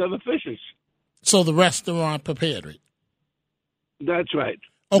with the seven fishes. So the restaurant prepared it. That's right.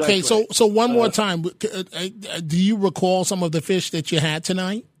 Okay, That's right. so one more time. Do you recall some of the fish that you had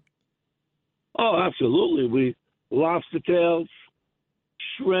tonight? Oh, absolutely. Lobster tails,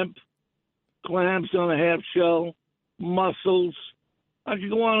 shrimp, clams on a half shell, mussels. I could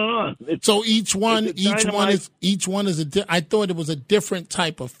go on and on. So each one is I thought it was a different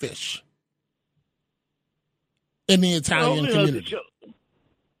type of fish in the Italian community.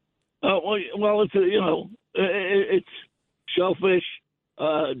 Well, it's shellfish.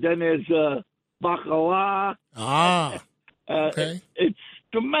 Then there's bacala. Okay. It's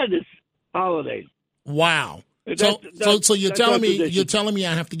tremendous holiday. Wow. So you're telling me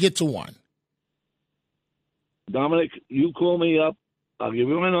I have to get to one. Dominic, you call me up. I'll give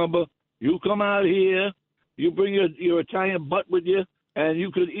you my number. You come out here. You bring your Italian butt with you, and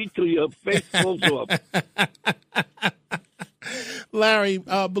you could eat till your face falls off. Larry,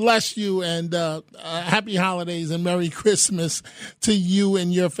 bless you, and happy holidays and Merry Christmas to you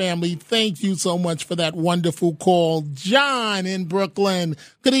and your family. Thank you so much for that wonderful call. John in Brooklyn.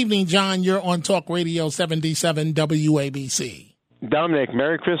 Good evening, John. You're on Talk Radio 77 WABC. Dominic,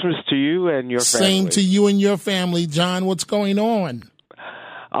 Merry Christmas to you and your family. Same to you and your family. John, what's going on?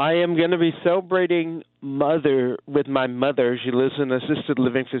 I am going to be celebrating with my mother. She lives in an assisted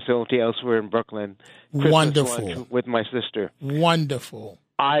living facility elsewhere in Brooklyn. Christmas Wonderful. lunch with my sister. Wonderful.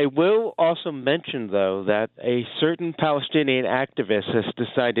 I will also mention, though, that a certain Palestinian activist has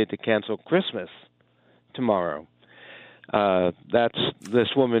decided to cancel Christmas tomorrow. That's this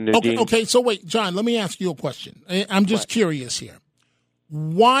woman, Nadine. Okay, so wait, John, let me ask you a question. I'm just curious here.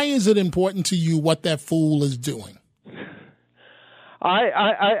 Why is it important to you what that fool is doing?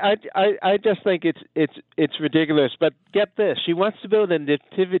 I just think it's ridiculous. But get this: she wants to build a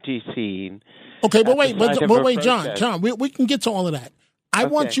nativity scene. Okay, but wait, John, we can get to all of that. I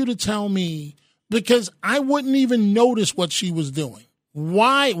want you to tell me, because I wouldn't even notice what she was doing.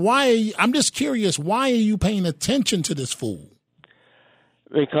 Why are you, I'm just curious. Why are you paying attention to this fool?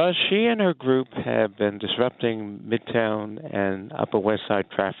 Because she and her group have been disrupting Midtown and Upper West Side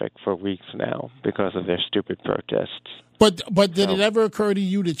traffic for weeks now because of their stupid protests. But did it ever occur to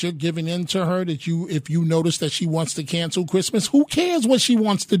you that you're giving in to her, that if you notice that she wants to cancel Christmas, who cares what she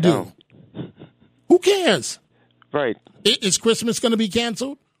wants to do? No. Who cares? Right. Is Christmas going to be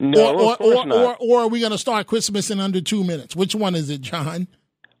canceled? No, of course not. Or are we going to start Christmas in under 2 minutes? Which one is it, John?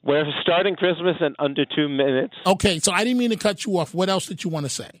 We're starting Christmas in under 2 minutes. Okay, so I didn't mean to cut you off. What else did you want to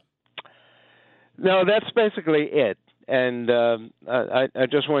say? No, that's basically it. And I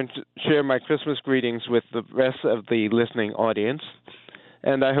just wanted to share my Christmas greetings with the rest of the listening audience.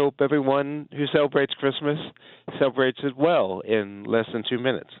 And I hope everyone who celebrates Christmas celebrates it well in less than 2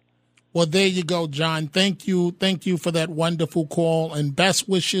 minutes. Well, there you go, John. Thank you. Thank you for that wonderful call, and best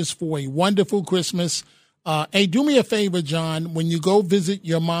wishes for a wonderful Christmas. Hey, do me a favor, John. When you go visit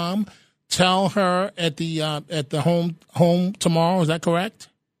your mom, tell her at the home tomorrow. Is that correct?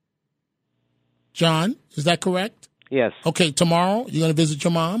 John, is that correct? Yes. Okay, tomorrow you're going to visit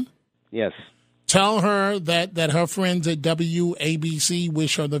your mom? Yes. Tell her that her friends at WABC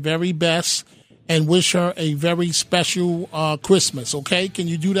wish her the very best and wish her a very special Christmas, okay? Can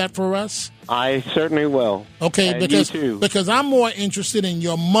you do that for us? I certainly will. Okay, and you too. Because I'm more interested in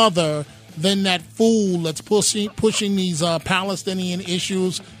your mother than that fool that's pushing these Palestinian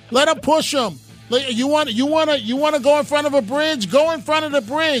issues. Let her push them. You want to go in front of a bridge? Go in front of the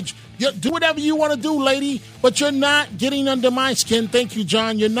bridge. Do whatever you want to do, lady, but you're not getting under my skin. Thank you,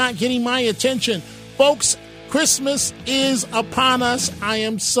 John. You're not getting my attention. Folks, Christmas is upon us. I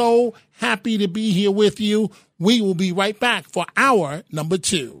am so happy to be here with you. We will be right back for hour number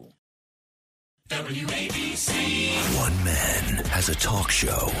 2. WABC. One man has a talk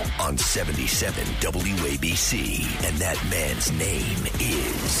show on 77 WABC, and that man's name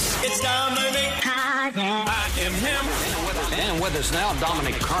is... It's Dominic Carter. I am him. And with us now,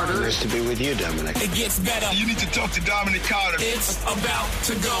 Dominic Carter. Nice to be with you, Dominic. It gets better. You need to talk to Dominic Carter. It's about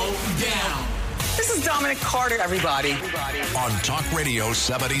to go down. This is Dominic Carter, everybody. On Talk Radio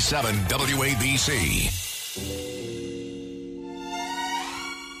 77 WABC.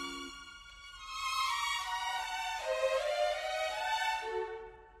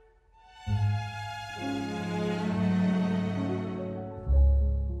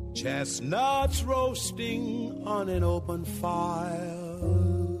 Chestnuts roasting on an open fire,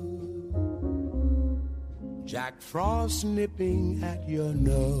 Jack Frost nipping at your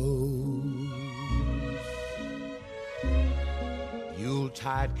nose,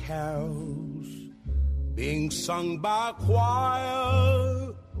 Yuletide carols being sung by a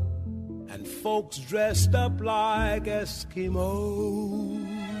choir, and folks dressed up like Eskimos.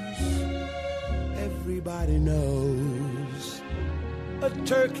 Everybody knows a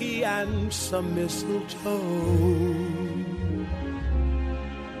turkey and some mistletoe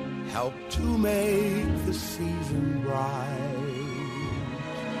help to make the season bright.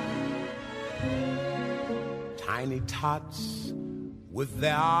 Tiny tots with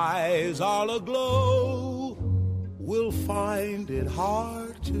their eyes all aglow will find it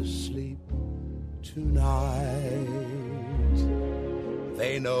hard to sleep tonight.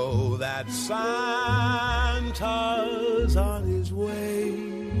 They know that Santa's on his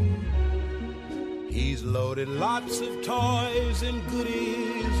way. He's loaded lots of toys and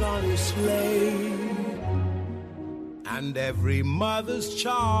goodies on his sleigh. And every mother's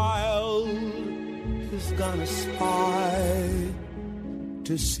child is gonna spy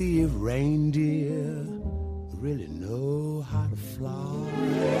to see if reindeer really know how to fly.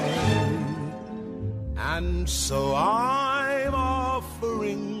 And so I'm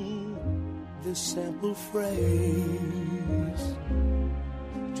offering this simple phrase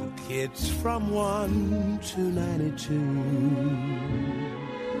to kids from 1 to 92.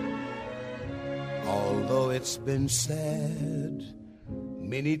 Although it's been said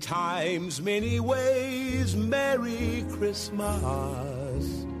many times, many ways, Merry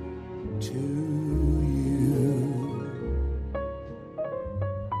Christmas to you.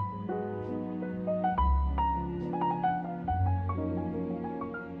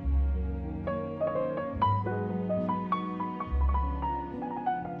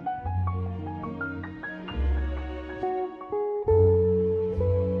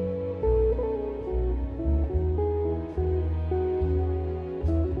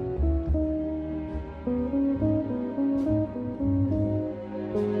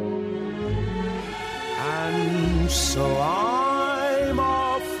 So I'm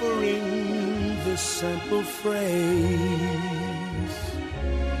offering this simple phrase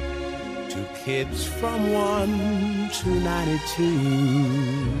to kids from 1 to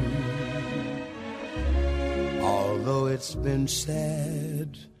 92. Although it's been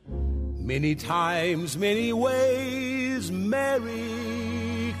said many times, many ways,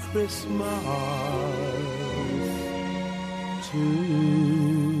 Merry Christmas to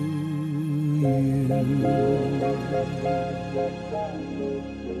you.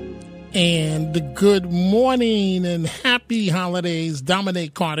 And good morning and happy holidays.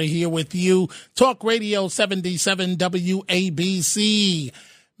 Dominic Carter here with you. Talk Radio 77 WABC.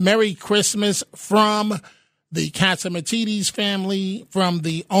 Merry Christmas from the Catsimatidis family, from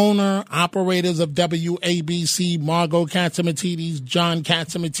the owner, operators of WABC, Margot Catsimatidis, John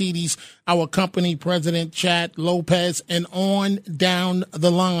Catsimatidis, our company president, Chad Lopez, and on down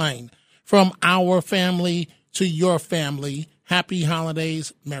the line. From our family to your family, happy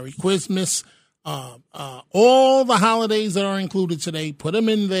holidays, Merry Christmas. All the holidays that are included today, put them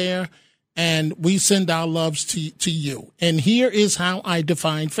in there, and we send our loves to you. And here is how I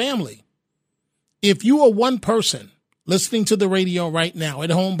define family. If you are one person listening to the radio right now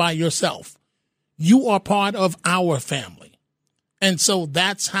at home by yourself, you are part of our family. And so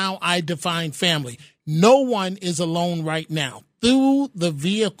that's how I define family. No one is alone right now. Through the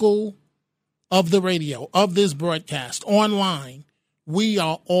vehicle of the radio, of this broadcast, online, we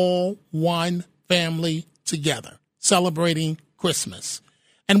are all one family together, celebrating Christmas.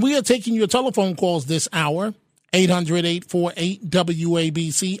 And we are taking your telephone calls this hour,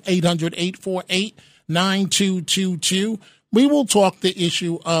 800-848-WABC, 800-848-9222. We will talk the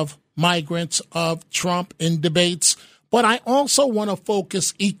issue of migrants, of Trump in debates, but I also want to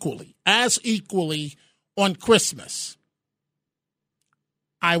focus equally on Christmas.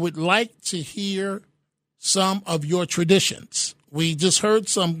 I would like to hear some of your traditions. We just heard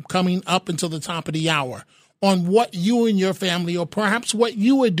some coming up until the top of the hour on what you and your family, or perhaps what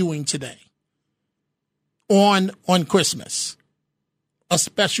you are doing today on Christmas. A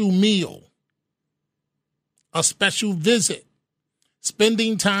special meal, a special visit,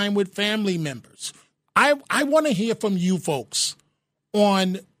 spending time with family members. I want to hear from you folks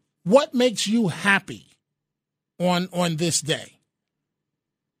on what makes you happy on this day.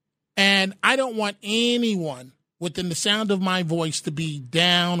 And I don't want anyone within the sound of my voice to be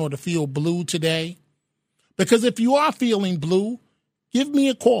down or to feel blue today. Because if you are feeling blue, give me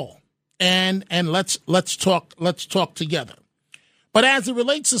a call and let's talk together. But as it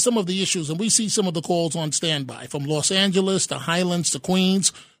relates to some of the issues, and we see some of the calls on standby from Los Angeles to Highlands to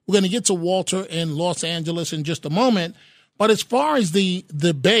Queens, we're going to get to Walter in Los Angeles in just a moment. But as far as the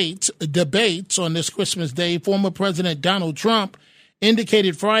debates on this Christmas Day, former President Donald Trump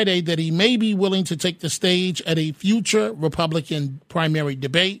indicated Friday that he may be willing to take the stage at a future Republican primary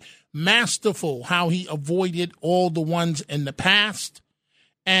debate. Masterful how he avoided all the ones in the past.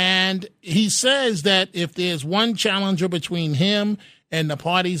 And he says that if there's one challenger between him and the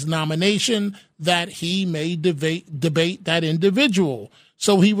party's nomination that he may debate that individual.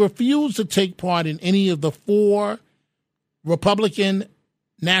 So he refused to take part in any of the 4 Republican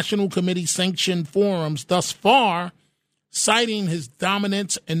National Committee sanctioned forums thus far, citing his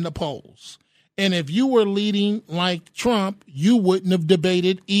dominance in the polls. And if you were leading like Trump, you wouldn't have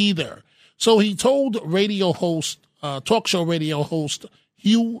debated either. So he told talk show radio host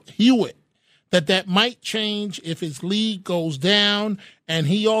Hugh Hewitt that might change if his lead goes down. And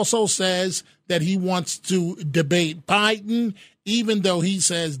he also says that he wants to debate Biden, even though he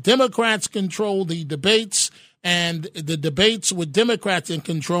says Democrats control the debates, and the debates with Democrats in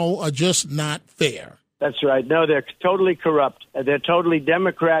control are just not fair. That's right. No, they're totally corrupt. They're totally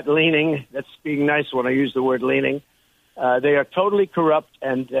Democrat-leaning. That's being nice when I use the word leaning. They are totally corrupt,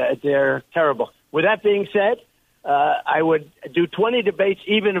 and they're terrible. With that being said, I would do 20 debates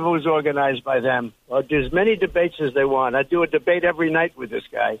even if it was organized by them. Or do as many debates as they want. I'd do a debate every night with this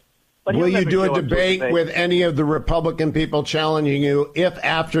guy. But will you do a debate with any of the Republican people challenging you? If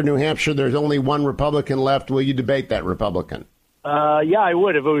after New Hampshire there's only one Republican left, will you debate that Republican? Yeah, I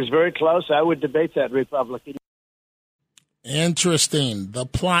would. If it was very close, I would debate that Republican. Interesting. The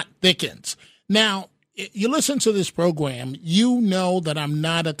plot thickens. Now, you listen to this program, you know that I'm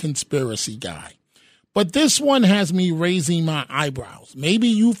not a conspiracy guy. But this one has me raising my eyebrows. Maybe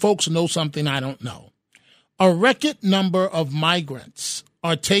you folks know something I don't know. A record number of migrants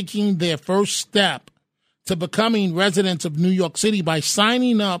are taking their first step to becoming residents of New York City by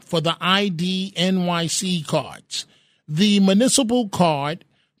signing up for the ID NYC cards. The municipal card,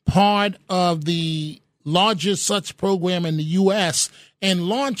 part of the largest such program in the U.S. and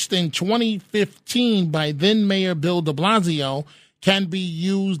launched in 2015 by then Mayor Bill de Blasio, can be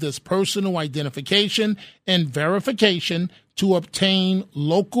used as personal identification and verification to obtain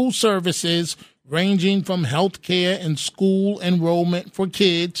local services ranging from health care and school enrollment for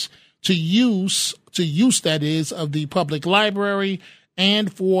kids to use that is of the public library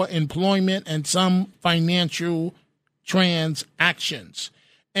and for employment and some financial transactions.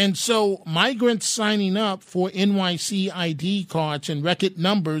 And so migrants signing up for NYC ID cards and record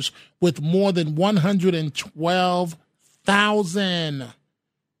numbers with more than 112,000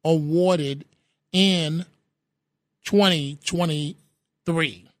 awarded in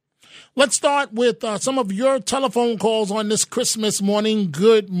 2023. Let's start with some of your telephone calls on this Christmas morning.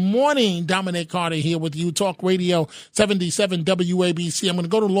 Good morning. Dominic Carter here with you. Talk Radio 77 WABC. I'm going to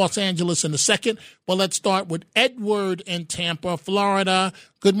go to Los Angeles in a second, but let's start with Edward in Tampa, Florida.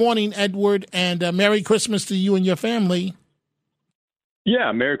 Good morning, Edward, and Merry Christmas to you and your family.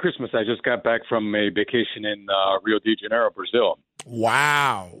 Yeah, Merry Christmas. I just got back from a vacation in Rio de Janeiro, Brazil.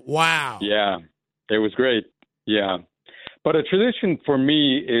 Wow. Yeah, it was great. Yeah. But a tradition for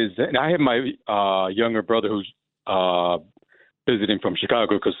me is, and I have my younger brother who's visiting from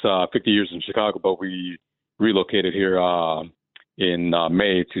Chicago because 50 years in Chicago, but we relocated here in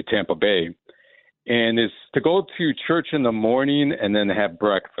May to Tampa Bay. And it's to go to church in the morning and then have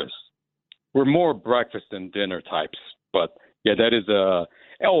breakfast. We're more breakfast than dinner types, but yeah, that is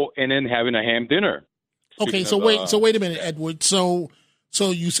and then having a ham dinner. Okay, so wait a minute, Edward. So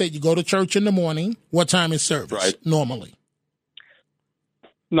you said you go to church in the morning. What time is service normally?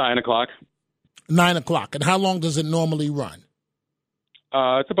 9 o'clock. 9 o'clock. And how long does it normally run?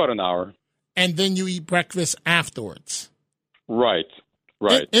 It's about an hour. And then you eat breakfast afterwards. Right.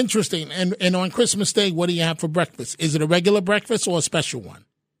 Interesting. And on Christmas Day, what do you have for breakfast? Is it a regular breakfast or a special one?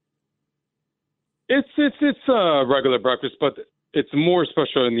 It's a regular breakfast, but it's more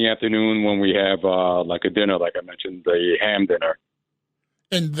special in the afternoon when we have like a dinner, like I mentioned, the ham dinner.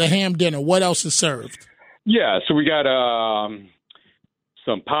 And the ham dinner, what else is served? Yeah, so we got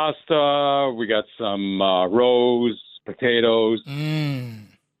some pasta, we got some roast, potatoes.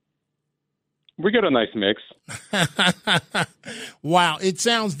 We got a nice mix. Wow, it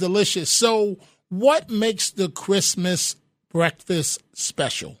sounds delicious. So what makes the Christmas breakfast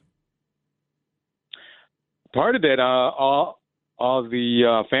special? Part of that, all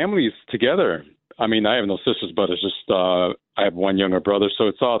the families together. I mean, I have no sisters, but it's just I have one younger brother, so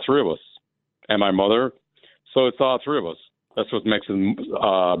it's all three of us. And my mother, so it's all three of us. That's what makes it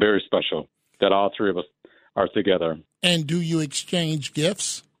very special, that all three of us are together. And do you exchange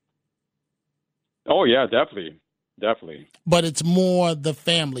gifts? Oh, yeah, definitely. But it's more the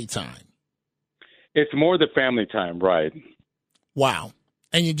family time. It's more the family time, right. Wow.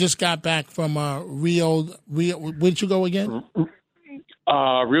 And you just got back from Rio, where'd you go again?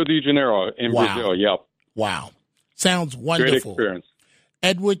 Rio de Janeiro in Brazil, yep. Wow. Sounds wonderful. Great experience.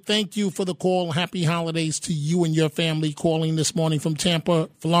 Edward, thank you for the call. Happy holidays to you and your family calling this morning from Tampa,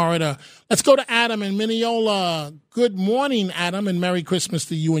 Florida. Let's go to Adam in Mineola. Good morning, Adam, and Merry Christmas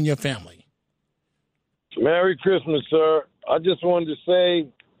to you and your family. Merry Christmas, sir. I just wanted to say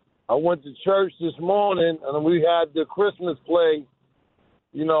I went to church this morning, and we had the Christmas play,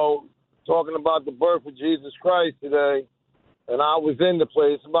 talking about the birth of Jesus Christ today, and I was in the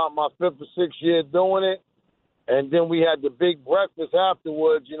play. It's about my 5th or 6th year doing it. And then we had the big breakfast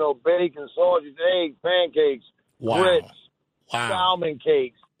afterwards, bacon, sausage, eggs, pancakes, grits, salmon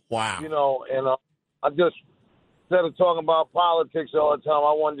cakes. Wow. And I just, instead of talking about politics all the time,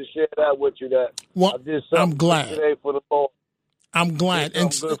 I wanted to share that with you. I did something today for the Lord. I'm glad.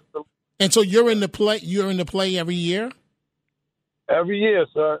 And so you're in the play. You're in the play every year. Every year,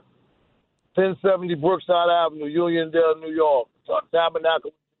 sir. 1070 Brookside Avenue, Uniondale, New York.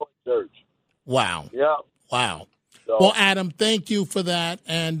 Tabernacle Church. Wow. Yeah. Wow. So, well, Adam, thank you for that,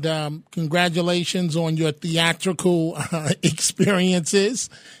 and congratulations on your theatrical experiences.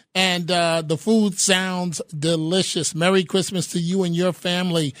 And the food sounds delicious. Merry Christmas to you and your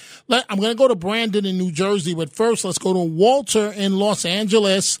family. I'm going to go to Brandon in New Jersey, but first let's go to Walter in Los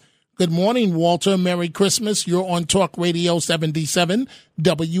Angeles. Good morning, Walter. Merry Christmas. You're on Talk Radio 77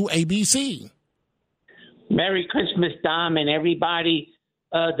 WABC. Merry Christmas, Dom, and everybody.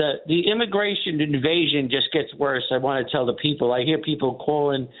 The immigration invasion just gets worse. I want to tell the people. I hear people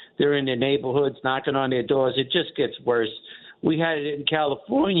calling. They're in their neighborhoods, knocking on their doors. It just gets worse. We had it in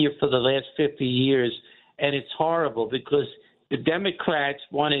California for the last 50 years, and it's horrible because the Democrats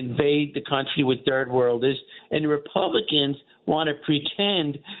want to invade the country with third worlders, and the Republicans want to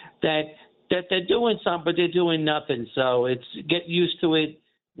pretend that they're doing something, but they're doing nothing. So it's get used to it.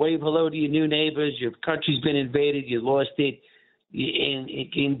 Wave hello to your new neighbors. Your country's been invaded. You lost it.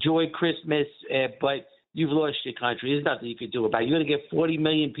 Enjoy Christmas, but you've lost your country. There's nothing you can do about it. You're going to get 40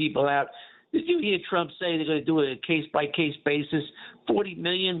 million people out. Did you hear Trump say they're going to do it on a case-by-case basis? 40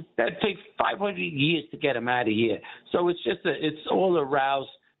 million? That'd take 500 years to get them out of here. So it's all a rouse.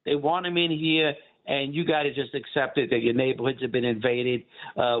 They want them in here, and you got to just accept it that your neighborhoods have been invaded.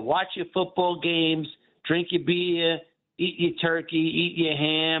 Watch your football games, drink your beer, eat your turkey, eat your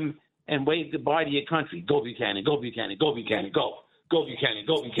ham, and wave goodbye to your country. Go Buchanan, go Buchanan, go Buchanan, go. Go Buchanan,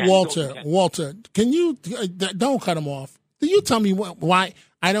 go Buchanan. Walter, can you, don't cut him off. Can you tell me why,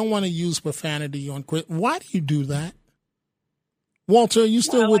 I don't want to use profanity on Chris. Why do you do that? Walter, are you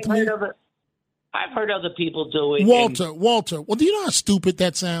still with me? I've heard other people do it. Walter, well, do you know how stupid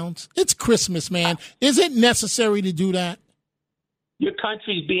that sounds? It's Christmas, man. Is it necessary to do that? Your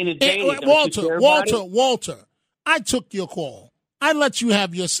country's being invaded. Walter, I took your call. I let you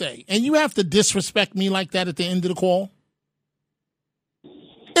have your say, and you have to disrespect me like that at the end of the call?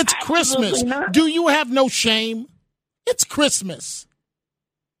 It's Christmas. Not. Do you have no shame? It's Christmas.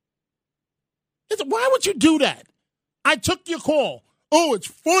 Why would you do that? I took your call. Oh, it's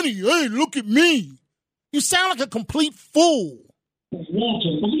funny. Hey, look at me. You sound like a complete fool.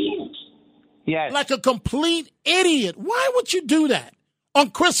 Yes. Like a complete idiot. Why would you do that? On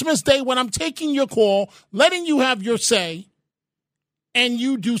Christmas Day when I'm taking your call, letting you have your say, and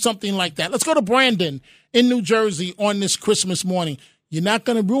you do something like that. Let's go to Brandon in New Jersey on this Christmas morning. You're not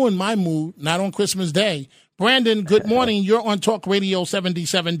going to ruin my mood, not on Christmas Day. Brandon, good morning. You're on Talk Radio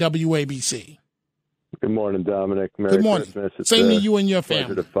 77 WABC. Good morning, Dominic. Merry good morning. Christmas. It's same to you and your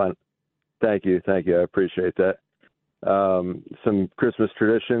family. To fun. Thank you. I appreciate that. Some Christmas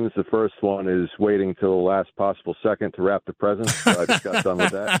traditions. The first one is waiting till the last possible second to wrap the presents. So I just got done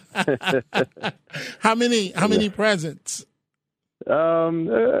with that. How many presents?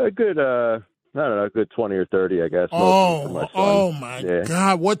 A good, I don't know, a good 20 or 30, I guess. Oh my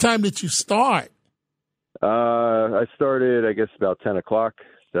God. What time did you start? I started, I guess, about 10 o'clock.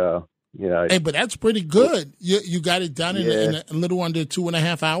 So, Hey, but that's pretty good. You got it done in a little under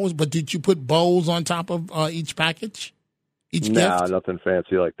 2.5 hours, but did you put bows on top of each package? Each gift? No, nothing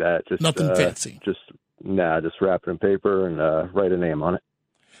fancy like that. Just nothing fancy. Just wrap it in paper and write a name on it.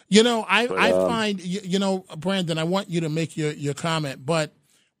 I find, Brandon, I want you to make your comment, but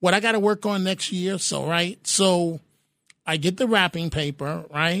what I got to work on next year, so I get the wrapping paper,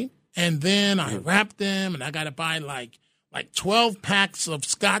 right? And then I wrap them, and I got to buy like 12 packs of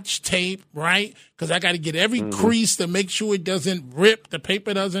Scotch tape, right? Because I got to get every crease to make sure it doesn't rip, the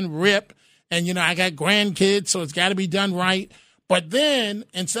paper doesn't rip. And, I got grandkids, so it's got to be done right. But then,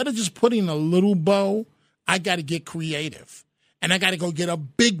 instead of just putting a little bow, I got to get creative. And I got to go get a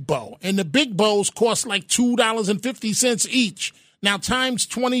big bow. And the big bows cost like $2.50 each. Now, times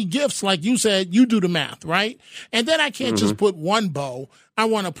 20 gifts, like you said, you do the math, right? And then I can't just put one bow. I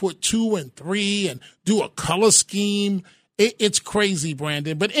want to put 2 and 3 and do a color scheme. It's crazy,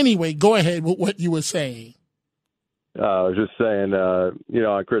 Brandon. But anyway, go ahead with what you were saying. I was just saying,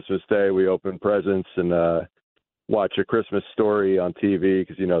 on Christmas Day, we open presents and watch A Christmas Story on TV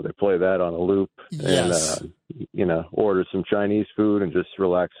because, they play that on a loop. Yes. And, order some Chinese food and just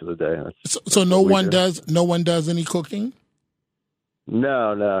relax for the day. So no one does any cooking?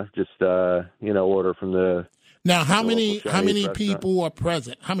 No, just, order from the. Now, how many restaurant. people are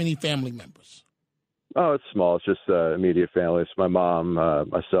present? How many family members? Oh, it's small. It's just immediate family. It's my mom,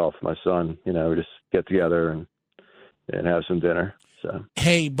 myself, my son. We just get together and have some dinner. So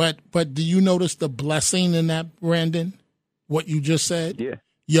hey, but do you notice the blessing in that, Brandon? What you just said? Yeah.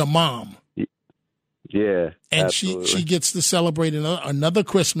 Your mom. Yeah. And absolutely. she gets to celebrate another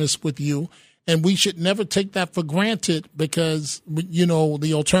Christmas with you, and we should never take that for granted because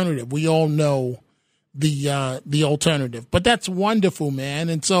the alternative. We all know the alternative, but that's wonderful, man.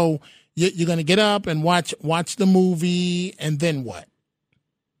 And so you're going to get up and watch the movie, and then what?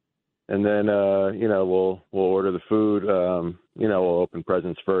 And then, we'll order the food. We'll open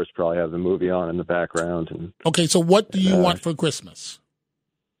presents first, probably have the movie on in the background. And okay, so what do you want for Christmas?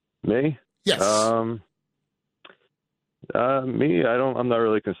 Me? Yes. Me, I'm not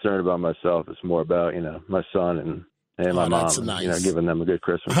really concerned about myself. It's more about, my son and my mom, and, nice. Giving them a good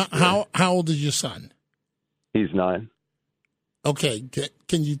Christmas. How old is your son? He's 9. Okay.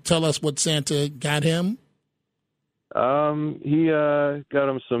 Can you tell us what Santa got him? He got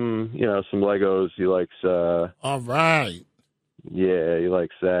him some Legos. He likes. All right. Yeah, he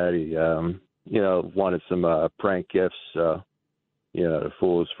likes that. He wanted some prank gifts, to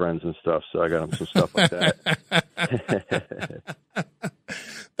fool his friends and stuff. So I got him some stuff like that.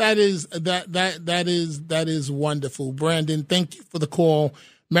 That is wonderful, Brandon. Thank you for the call.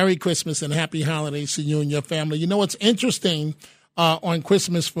 Merry Christmas and happy holidays to you and your family. You know what's interesting on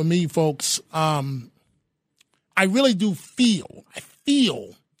Christmas for me, folks. I really do feel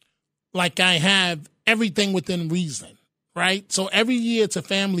like I have everything within reason, right? So every year to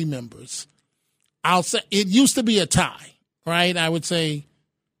family members, I'll say it used to be a tie, right? I would say,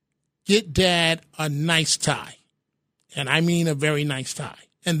 get Dad a nice tie. And I mean a very nice tie.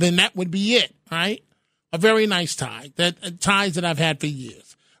 And then that would be it, right? A very nice tie, ties that I've had for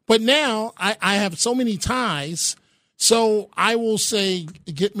years. But now I have so many ties, so I will say,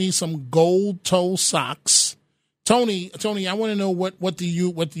 get me some gold toe socks. Tony, I want to know what do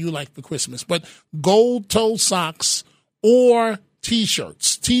you like for Christmas? But gold toe socks or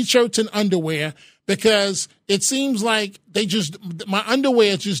T-shirts and underwear, because it seems like my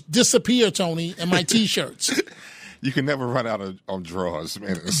underwear just disappear, Tony, and my T-shirts. You can never run out of drawers,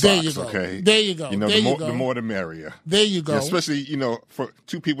 man. And socks, there you go. Okay. There you go. The more the merrier. There you go. Yeah, especially for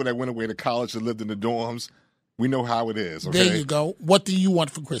two people that went away to college that lived in the dorms, we know how it is. Okay? There you go. What do you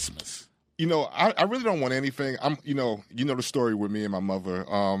want for Christmas? I really don't want anything. The story with me and my mother.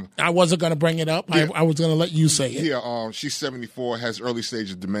 I wasn't going to bring it up. Yeah. I was going to let you say it. Yeah. She's 74, has early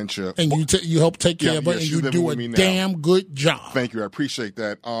stage of dementia, and you help take care of her, and you do a damn good job. Thank you. I appreciate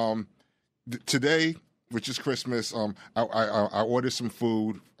that. Today, which is Christmas, I ordered some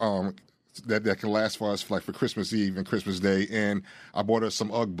food that can last for us for Christmas Eve and Christmas Day, and I bought her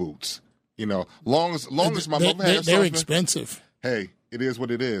some UGG boots. Long as my mother has they're expensive. Hey, it is what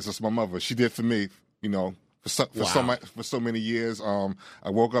it is. That's my mother. She did for me, for so many years. I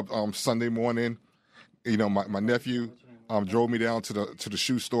woke up Sunday morning. My nephew drove me down to the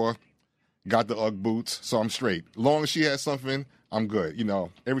shoe store, got the UGG boots, so I'm straight. As long as she has something, I'm good.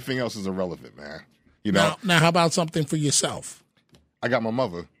 Everything else is irrelevant, man. Now, how about something for yourself? I got my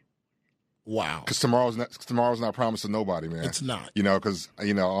mother. Wow. Because tomorrow's not promised to nobody, man. It's not. Because I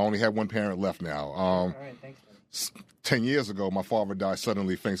only have one parent left now. All right, thanks. 10 years ago, my father died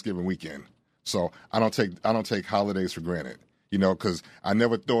suddenly Thanksgiving weekend. So I don't take holidays for granted. Because I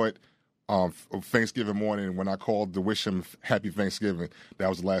never thought Thanksgiving morning when I called to wish him happy Thanksgiving, that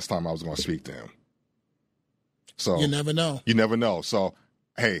was the last time I was going to speak to him. So you never know. You never know. So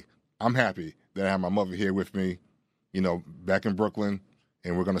hey, I'm happy that I have my mother here with me. Back in Brooklyn,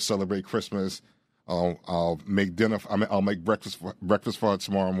 and we're going to celebrate Christmas. I'll make dinner. I'll make breakfast for her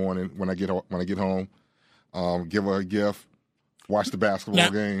tomorrow morning when I get home. Give her a gift. Watch the basketball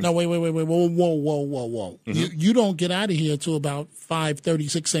game. No, wait. Whoa. Mm-hmm. You don't get out of here till about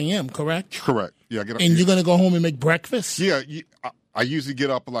 5:36 a.m., correct? Correct. Yeah, get up. And you're going to go home and make breakfast? Yeah. I usually get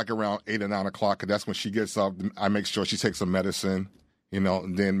up like around 8 or 9 o'clock, because that's when she gets up. I make sure she takes some medicine,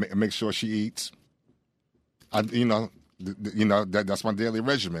 and then make sure she eats. That's my daily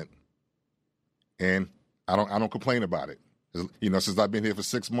regimen, and I don't complain about it. Since I've been here for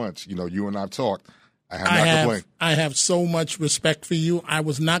 6 months, you and I've talked. I have not complained. I have so much respect for you. I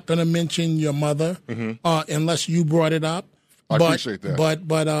was not going to mention your mother unless you brought it up. I appreciate that.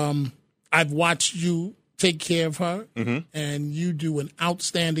 But I've watched you take care of her, and you do an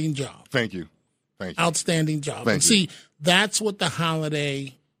outstanding job. Thank you. Outstanding job. Thank and see, that's what the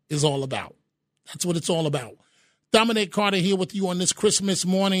holiday is all about. That's what it's all about. Dominic Carter here with you on this Christmas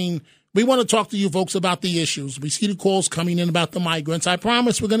morning. We want to talk to you folks about the issues. We see the calls coming in about the migrants. I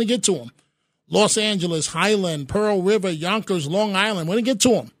promise we're going to get to them. Los Angeles, Highland, Pearl River, Yonkers, Long Island. We're going to get to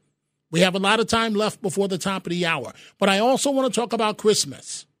them. We have a lot of time left before the top of the hour. But I also want to talk about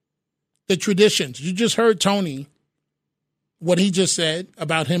Christmas, the traditions. You just heard Tony, what he just said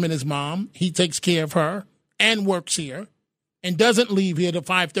about him and his mom. He takes care of her and works here and doesn't leave here till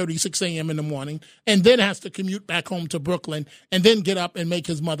 5:30, 6 a.m. in the morning, and then has to commute back home to Brooklyn and then get up and make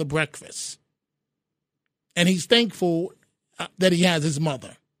his mother breakfast. And he's thankful that he has his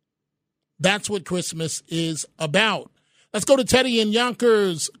mother. That's what Christmas is about. Let's go to Teddy in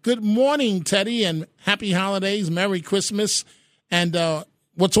Yonkers. Good morning, Teddy, and happy holidays, Merry Christmas. And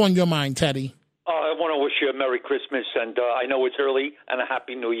what's on your mind, Teddy? I want to wish you a Merry Christmas, and I know it's early, and a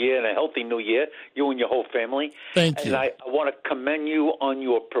Happy New Year, and a healthy New Year, you and your whole family. Thank you. And I want to commend you on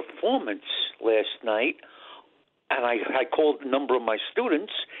your performance last night, and I called a number of my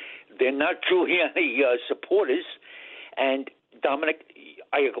students. They're not Giuliani supporters, and Dominic,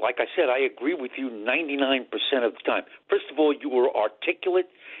 like I said, I agree with you 99% of the time. First of all, you were articulate,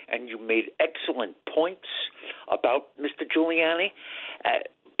 and you made excellent points about Mr. Giuliani,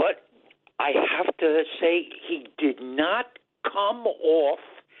 but I have to say he did not come off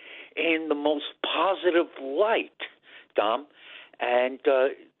in the most positive light, Dom. And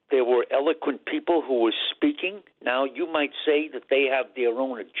there were eloquent people who were speaking. Now, you might say that they have their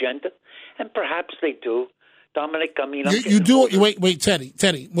own agenda, and perhaps they do. Dominic, I mean, you do. Wait, Teddy.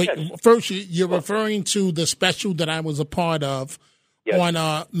 Wait, yes. First, you're referring to the special that I was a part of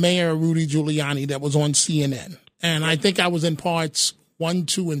on Mayor Rudy Giuliani that was on CNN. And I think I was in parts 1,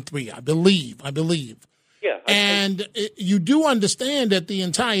 2, and 3, I believe. Yeah. And you do understand that the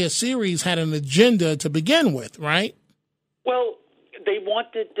entire series had an agenda to begin with, right? Well, they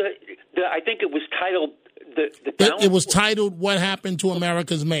wanted, I think it was titled, It was titled What Happened to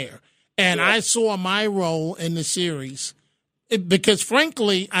America's Mayor. And I saw my role in the series because,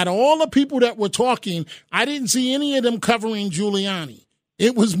 frankly, out of all the people that were talking, I didn't see any of them covering Giuliani.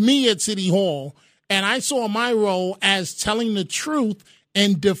 It was me at City Hall. And I saw my role as telling the truth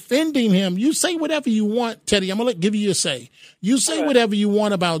and defending him. You say whatever you want, Teddy. I'm going to give you a say. You say whatever you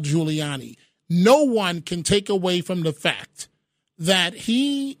want about Giuliani. No one can take away from the fact that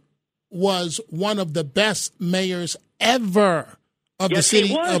he was one of the best mayors ever of the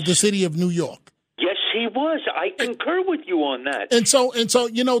city of New York. Yes, he was. I concur with you on that. And so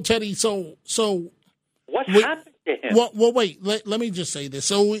Teddy, so what happened to him? Well, wait. Let me just say this.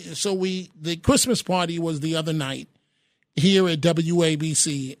 So the Christmas party was the other night here at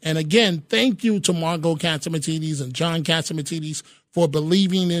WABC, and again, thank you to Margot Catsimatidis and John Catsimatidis for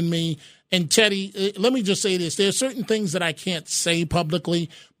believing in me. And Teddy, let me just say this: there are certain things that I can't say publicly,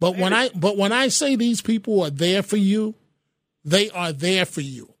 but when I say these people are there for you, they are there for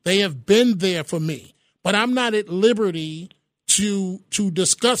you. They have been there for me, but I'm not at liberty to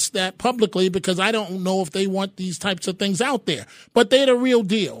discuss that publicly because I don't know if they want these types of things out there. But they're the real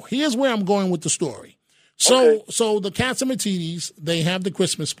deal. Here's where I'm going with the story. So the Catsimatidis, they have the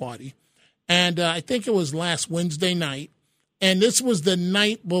Christmas party, and I think it was last Wednesday night, and this was the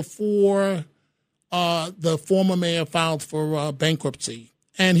night before the former mayor filed for bankruptcy,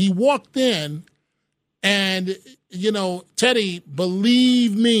 and he walked in. And, Teddy,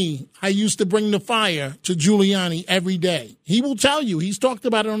 believe me, I used to bring the fire to Giuliani every day. He will tell you. He's talked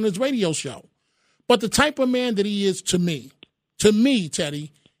about it on his radio show. But the type of man that he is to me,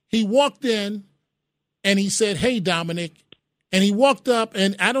 Teddy, he walked in and he said, "Hey, Dominic." And he walked up,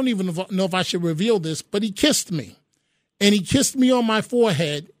 and I don't even know if I should reveal this, but he kissed me. And he kissed me on my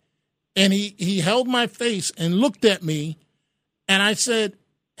forehead, and he held my face and looked at me, and I said,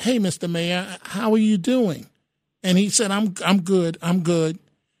 "Hey, Mr. Mayor, how are you doing?" And he said, I'm good.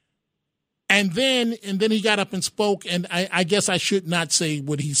 And then he got up and spoke, and I guess I should not say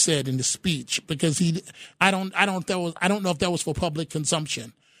what he said in the speech because I don't know if that was for public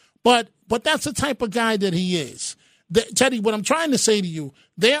consumption. But that's the type of guy that he is. Teddy, what I'm trying to say to you,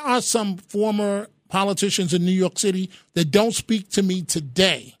 there are some former politicians in New York City that don't speak to me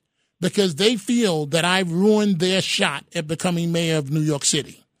today because they feel that I've ruined their shot at becoming mayor of New York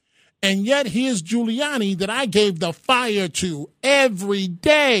City. And yet here's Giuliani that I gave the fire to every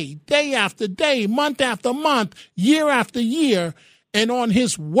day, day after day, month after month, year after year. And on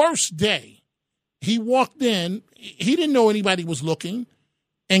his worst day, He walked in. He didn't know anybody was looking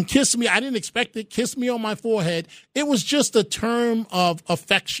and kissed me. I didn't expect it. Kissed me on my forehead. It was just a term of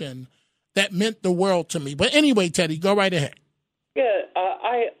affection that meant the world to me. But anyway, Teddy, go right ahead. Yeah,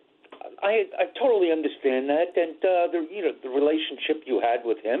 I totally understand that, and the relationship you had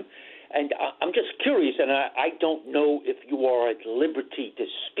with him. And I'm just curious, and I don't know if you are at liberty to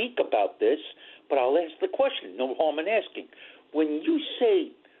speak about this, but I'll ask the question. No harm in asking. When you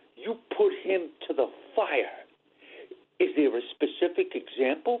say you put him to the fire, is there a specific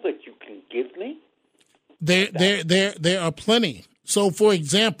example that you can give me? There are plenty. So, for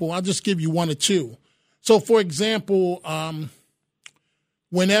example, I'll just give you one or two. So, for example,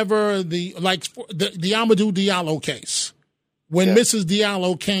 whenever the Amadou Diallo case, when Mrs.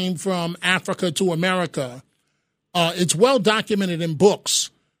 Diallo came from Africa to America, it's well documented in books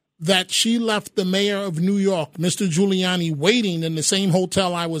that she left the mayor of New York, Mr. Giuliani, waiting in the same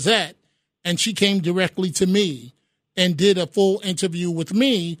hotel I was at, and she came directly to me and did a full interview with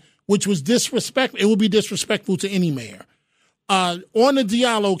me, which was disrespectful. It would be disrespectful to any mayor. On the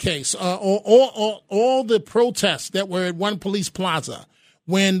Diallo case, all the protests that were at one police plaza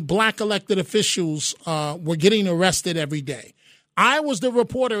when black elected officials were getting arrested every day, I was the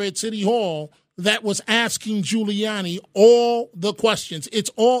reporter at City Hall that was asking Giuliani all the questions. It's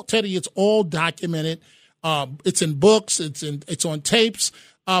all, Teddy, it's all documented. It's in books. It's on tapes.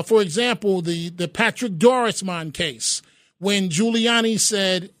 For example, the Patrick Dorismond case, when Giuliani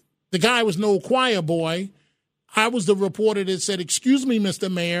said the guy was no choir boy, I was the reporter that said, "Excuse me, Mr.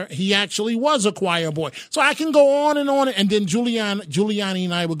 Mayor, he actually was a choir boy." So I can go on, and then Giuliani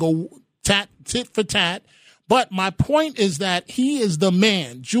and I would go tit for tat. But my point is that he is the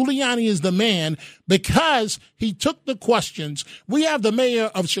man. Giuliani is the man because he took the questions. We have the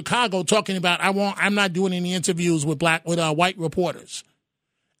mayor of Chicago talking about, I'm not doing any interviews with white reporters.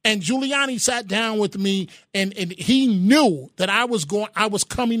 And Giuliani sat down with me, and he knew that I was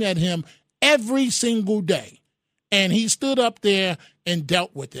coming at him every single day. And he stood up there and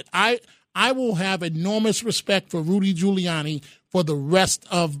dealt with it. I will have enormous respect for Rudy Giuliani for the rest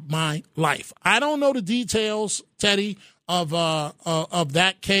of my life. I don't know the details, Teddy, of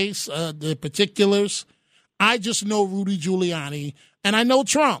that case, the particulars. I just know Rudy Giuliani, and I know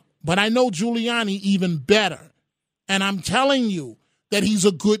Trump, but I know Giuliani even better. And I'm telling you that he's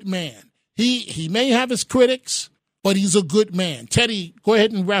a good man. He may have his critics, but he's a good man. Teddy, go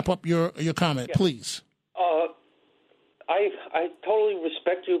ahead and wrap up your comment, please. I totally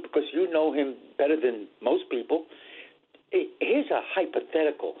respect you because you know him better than most people. Here's a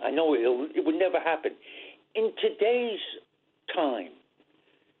hypothetical. I know it would never happen. In today's time,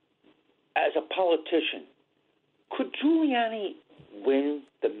 as a politician, could Giuliani win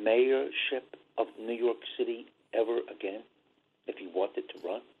the mayorship of New York City ever again if he wanted to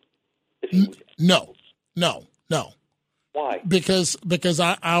run? No. Why? Because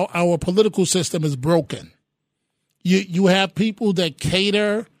our political system is broken. You have people that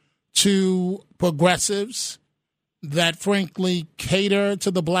cater to progressives, that frankly cater to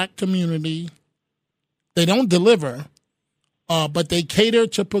the black community. They don't deliver, but they cater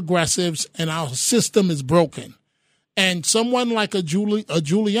to progressives, and our system is broken. And someone like a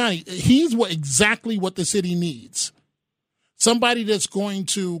Giuliani, he's exactly what the city needs. Somebody that's going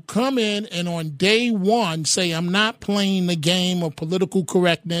to come in and on day one say, I'm not playing the game of political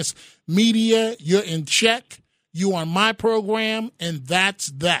correctness. Media, you're in check. You on my program, and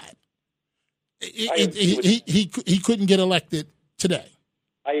that's that. He couldn't get elected today.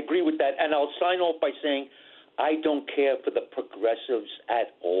 I agree with that, and I'll sign off by saying I don't care for the progressives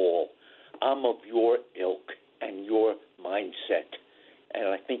at all. I'm of your ilk and your mindset, and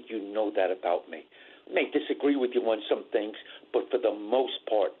I think you know that about me. I may disagree with you on some things, but for the most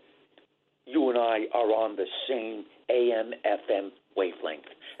part, you and I are on the same AM/FM wavelength.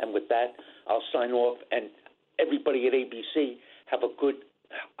 And with that, I'll sign off, and everybody at ABC, have a good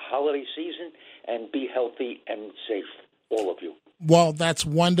holiday season and be healthy and safe, all of you. Well, that's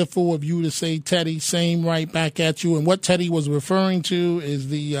wonderful of you to say, Teddy. Same right back at you. And what Teddy was referring to is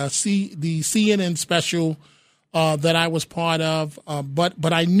the CNN special that I was part of.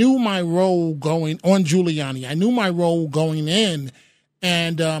 But I knew my role going on Giuliani. I knew my role going in,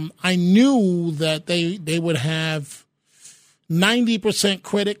 and I knew that they would have 90%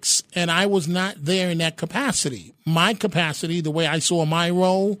 critics, and I was not there in that capacity. My capacity, the way I saw my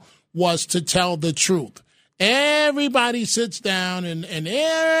role, was to tell the truth. Everybody sits down and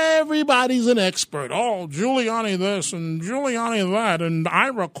everybody's an expert. Oh, Giuliani this and Giuliani that. And I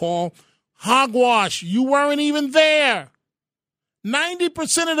recall, hogwash, you weren't even there.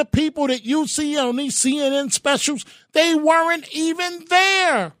 90% of the people that you see on these CNN specials, they weren't even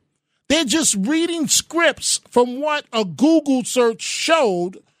there. They're just reading scripts from what a Google search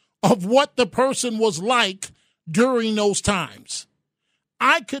showed of what the person was like during those times.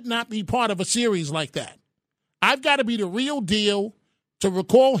 I could not be part of a series like that. I've got to be the real deal to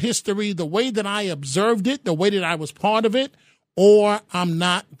recall history the way that I observed it, the way that I was part of it, or I'm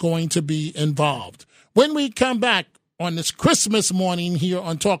not going to be involved. When we come back on this Christmas morning here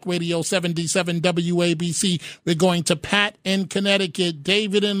on Talk Radio 77 WABC, we're going to Pat in Connecticut,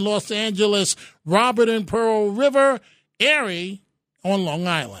 David in Los Angeles, Robert in Pearl River, Ari on Long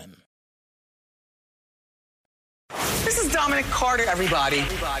Island. This is Dominic Carter, everybody.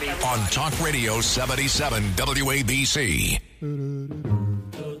 On Talk Radio 77 WABC.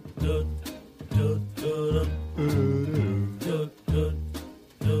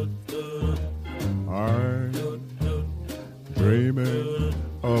 I'm dreaming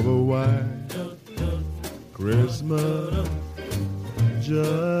of a white Christmas,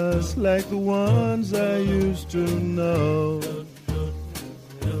 just like the ones I used to know,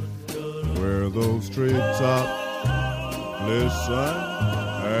 where those treetops listen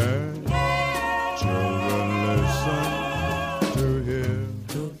and children listen to hear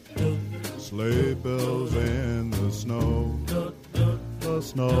sleigh bells in the snow.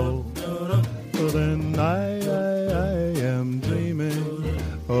 But then I am dreaming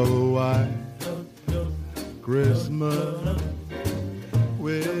of a white Christmas,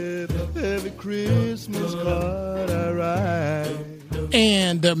 with every Christmas card I write.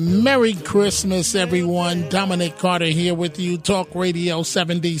 And Merry Christmas, everyone. Dominic Carter here with you. Talk Radio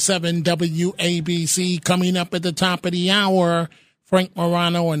 77 WABC. Coming up at the top of the hour, Frank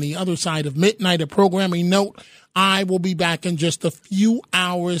Morano on the other side of midnight. A programming note, I will be back in just a few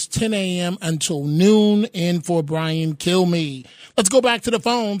hours, 10 a.m. until noon, in for Brian Kilmeade. Let's go back to the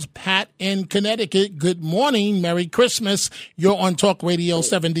phones. Pat in Connecticut, good morning. Merry Christmas. You're on Talk Radio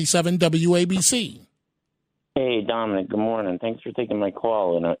 77 WABC. Hey, Dominic, good morning. Thanks for taking my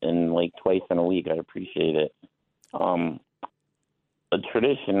call in like twice in a week. I appreciate it. A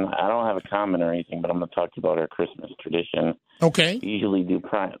tradition, I don't have a comment or anything, but I'm going to talk to you about our Christmas tradition. Okay. We usually do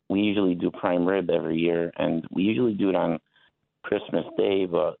prime rib every year, and we usually do it on Christmas Day,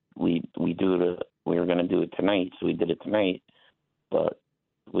 but we were going to do it tonight, so we did it tonight. But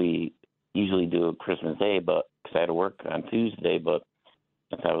we usually do it Christmas Day, but because I had to work on Tuesday, but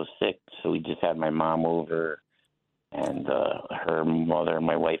since I was sick, so we just had my mom over, and her mother and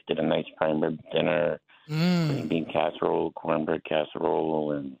my wife did a nice prime rib dinner, green bean casserole, cornbread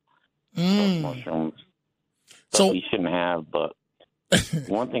casserole, and mushrooms. So we shouldn't have, but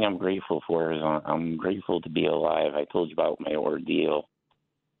one thing I'm grateful for is I'm grateful to be alive. I told you about my ordeal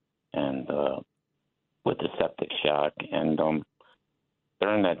and with the septic shock, and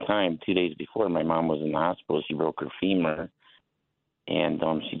during that time, 2 days before, my mom was in the hospital. She broke her femur. And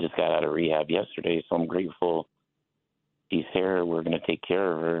she just got out of rehab yesterday, so I'm grateful she's here. We're going to take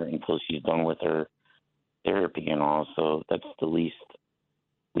care of her until she's done with her therapy and all. So that's the least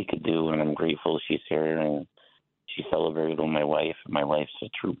we could do, and I'm grateful she's here. And she celebrated with my wife. My wife's a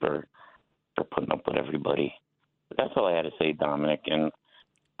trooper for putting up with everybody. But that's all I had to say, Dominic. And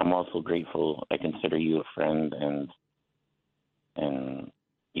I'm also grateful. I consider you a friend, and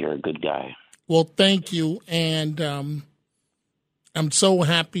you're a good guy. Well, thank you. And I'm so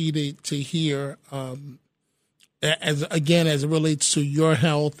happy to hear, as it relates to your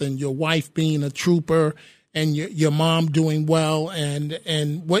health and your wife being a trooper and your mom doing well,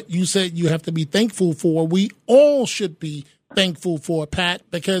 and what you said you have to be thankful for. We all should be thankful for, Pat,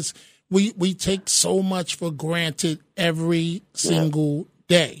 because we take so much for granted every single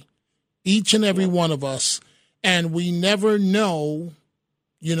day, each and every one of us, and we never know,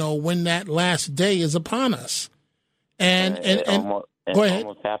 when that last day is upon us. And go ahead.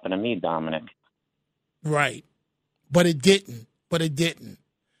 Almost happened to me, Dominic. Right. But it didn't.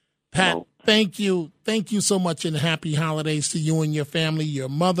 Pat, nope. Thank you. Thank you so much, and happy holidays to you and your family, your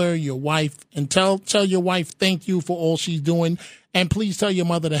mother, your wife. And tell your wife thank you for all she's doing. And please tell your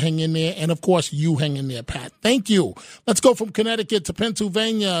mother to hang in there. And, of course, you hang in there, Pat. Thank you. Let's go from Connecticut to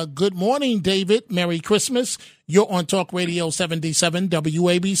Pennsylvania. Good morning, David. Merry Christmas. You're on Talk Radio 77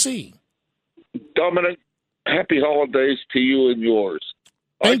 WABC. Dominic, happy holidays to you and yours.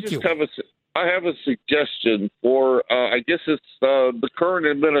 Thank you. I have a suggestion for, I guess it's the current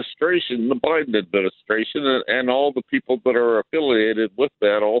administration, the Biden administration, and all the people that are affiliated with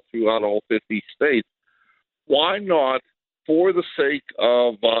that all throughout all 50 states. Why not, for the sake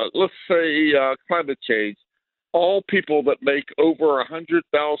of, let's say, climate change, all people that make over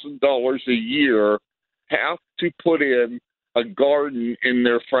 $100,000 a year have to put in a garden in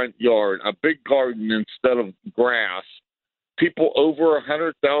their front yard, a big garden instead of grass, people over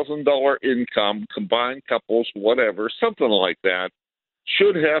 $100,000 income, combined couples, whatever, something like that,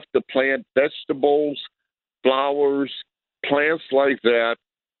 should have to plant vegetables, flowers, plants like that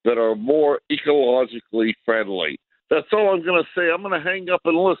are more ecologically friendly. That's all I'm going to say. I'm going to hang up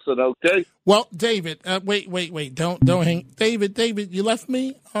and listen, okay? Well, David, wait. Don't hang. David, you left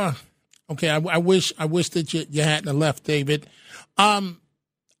me? Okay, I wish that you hadn't left, David.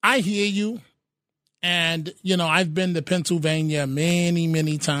 I hear you. And, I've been to Pennsylvania many,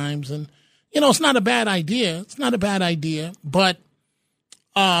 many times. And, it's not a bad idea. It's not a bad idea. But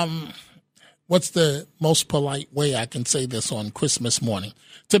what's the most polite way I can say this on Christmas morning?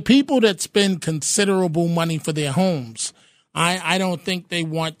 To people that spend considerable money for their homes, I don't think they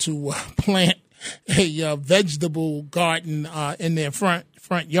want to plant a vegetable garden in their front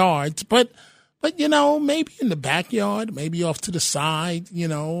yards. But maybe in the backyard, maybe off to the side,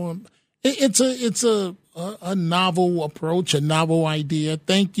 It's a novel approach, a novel idea.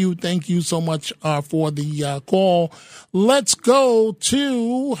 Thank you so much for the call. Let's go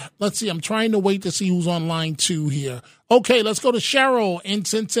to, I'm trying to wait to see who's on line 2 here. Okay, let's go to Cheryl in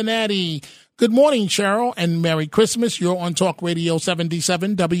Cincinnati. Good morning, Cheryl, and Merry Christmas. You're on Talk Radio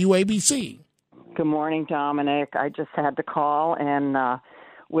 77 WABC. Good morning, Dominic. I just had to call and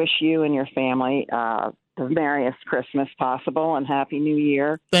wish you and your family the merriest Christmas possible and Happy New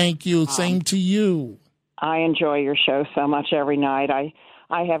Year. Thank you. Same to you. I enjoy your show so much every night.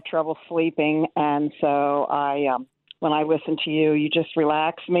 I have trouble sleeping, and so when I listen to you, you just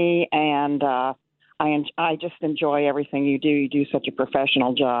relax me, and I just enjoy everything you do. You do such a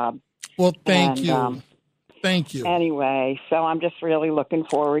professional job. Well, thank you. Thank you. Anyway, so I'm just really looking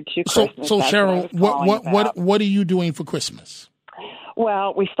forward to Christmas. So Cheryl, what are you doing for Christmas?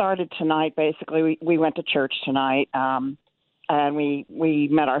 Well, we started tonight. Basically, we went to church tonight, and we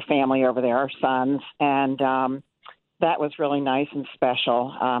met our family over there, our sons, and that was really nice and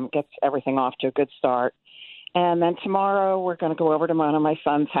special. Gets everything off to a good start. And then tomorrow we're going to go over to one of my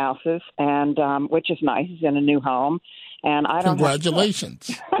son's houses, and which is nice. He's in a new home, and I don't.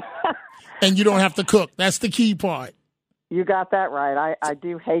 Congratulations! And you don't have to cook. That's the key part. You got that right. I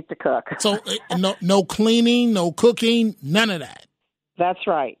do hate to cook. So no cleaning, no cooking, none of that. That's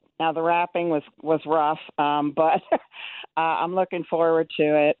right. Now the wrapping was rough, but I'm looking forward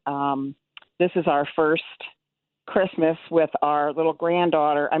to it. This is our first Christmas with our little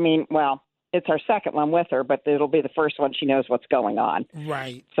granddaughter. It's our second one with her, but it'll be the first one she knows what's going on.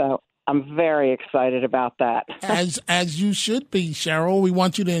 Right. So I'm very excited about that. As you should be, Cheryl. We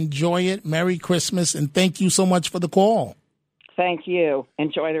want you to enjoy it. Merry Christmas, and thank you so much for the call. Thank you.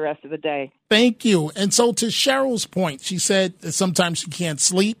 Enjoy the rest of the day. Thank you. And so to Cheryl's point, she said that sometimes she can't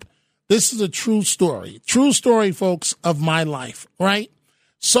sleep. This is a true story. True story, folks, of my life, right?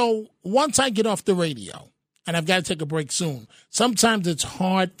 So once I get off the radio, and I've got to take a break soon, sometimes it's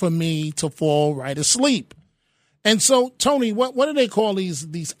hard for me to fall right asleep. And so, Tony, what do they call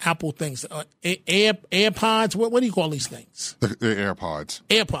these Apple things? AirPods? What do you call these things? The AirPods.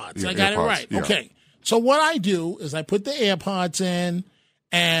 AirPods. Yeah, I got AirPods, it right. yeah. Okay. So what I do is I put the AirPods in,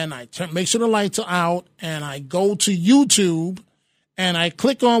 and I make sure the lights are out, and I go to YouTube, and I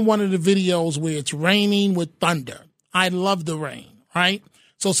click on one of the videos where it's raining with thunder. I love the rain, right?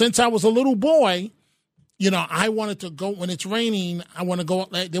 So since I was a little boy, I wanted to go, when it's raining, I want to go,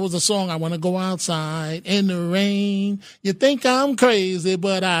 there was a song, I want to go outside in the rain. You think I'm crazy,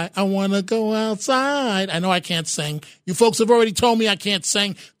 but I want to go outside. I know I can't sing. You folks have already told me I can't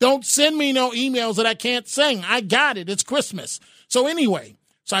sing. Don't send me no emails that I can't sing. I got it. It's Christmas. So anyway,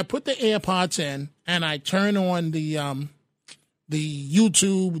 I put the AirPods in, and I turn on the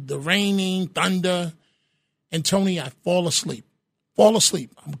YouTube, the raining, thunder, and Tony, I fall asleep.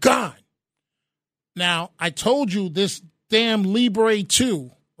 I'm gone. Now, I told you this damn Libre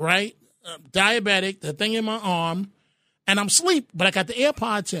 2, right? Diabetic, the thing in my arm, and I'm asleep, but I got the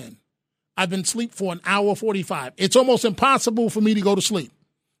AirPods in. I've been asleep for an hour 45. It's almost impossible for me to go to sleep.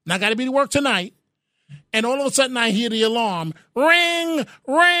 And I got to be to work tonight, and all of a sudden I hear the alarm. Ring,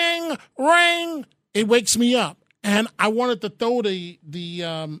 ring, ring. It wakes me up, and I wanted to throw the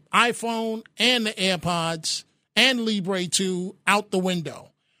iPhone and the AirPods and Libre 2 out the window.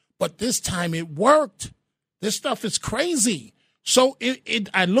 But this time it worked. This stuff is crazy. So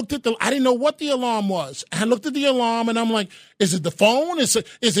I looked at I didn't know what the alarm was. I looked at the alarm and I'm like, is it the phone? Is it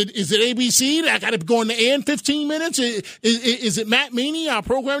ABC? I got to go in the air in 15 minutes? Is it Matt Meany, our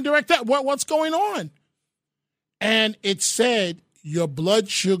program director? What's going on? And it said, your blood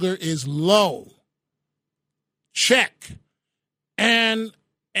sugar is low. Check. And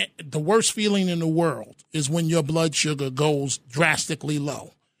the worst feeling in the world is when your blood sugar goes drastically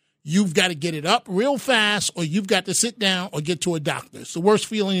low. you've got to get it up real fast, or you've got to sit down or get to a doctor. It's the worst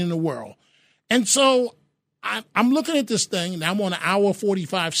feeling in the world. And so I'm looking at this thing, and I'm on an hour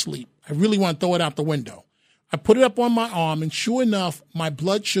 45 sleep. I really want to throw it out the window. I put it up on my arm, and sure enough, my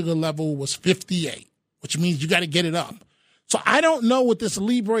blood sugar level was 58, which means you got to get it up. So I don't know with this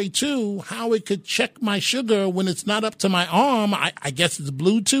Libre 2 how it could check my sugar when it's not up to my arm. I guess it's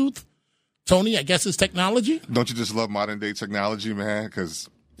Bluetooth. Tony, I guess it's technology. Don't you just love modern day technology, man? Because,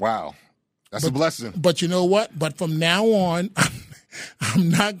 wow, that's a blessing. But you know what? But from now on, I'm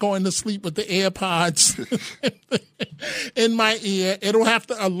not going to sleep with the AirPods in my ear. It'll have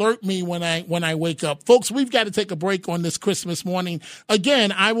to alert me when I wake up. Folks, we've got to take a break on this Christmas morning.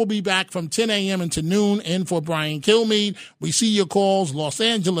 Again, I will be back from 10 a.m. into noon in for Brian Kilmeade. We see your calls, Los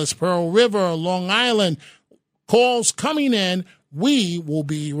Angeles, Pearl River, Long Island. Calls coming in. We will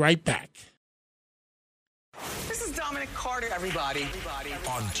be right back. This is Dominic Carter, everybody.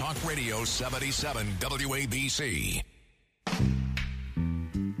 On Talk Radio 77 WABC.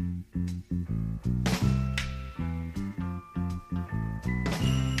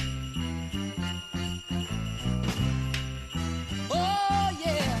 Oh,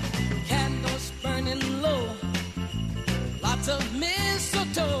 yeah. Candles burning low. Lots of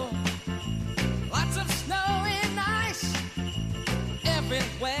mistletoe. Lots of snow and ice.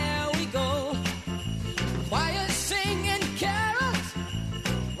 Everywhere we go. Choir singing carols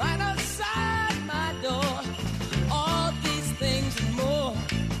right outside my door. All these things and more.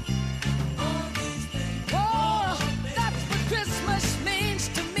 All these things. Oh, that's what Christmas means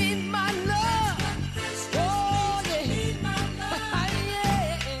to me, my love. Oh, yeah.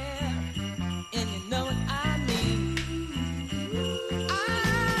 Yeah. And you know what I mean.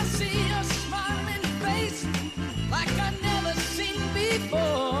 I see your smiling face like I've never seen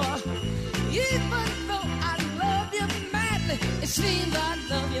before. Even though I love you madly, it seems I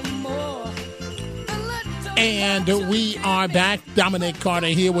love you more. And we are back. Dominic Carter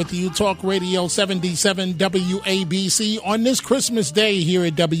here with you. Talk Radio 77 WABC. On this Christmas Day here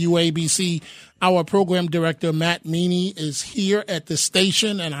at WABC, our program director, Matt Meany, is here at the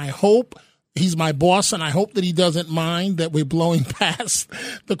station, and I hope he's my boss, and I hope that he doesn't mind that we're blowing past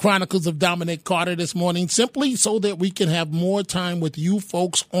the Chronicles of Dominic Carter this morning, simply so that we can have more time with you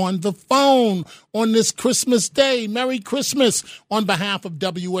folks on the phone on this Christmas Day. Merry Christmas on behalf of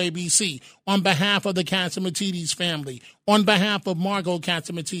WABC, on behalf of the Catsimatidis family, on behalf of Margot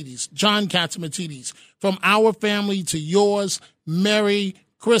Catsimatidis, John Catsimatidis, from our family to yours, Merry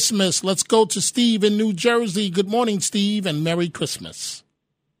Christmas. Let's go to Steve in New Jersey. Good morning, Steve, and Merry Christmas.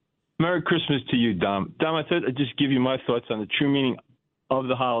 Merry Christmas to you, Dom. Dom, I thought I'd just give you my thoughts on the true meaning of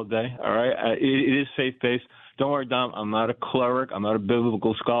the holiday, all right? It is faith-based. Don't worry, Dom, I'm not a cleric. I'm not a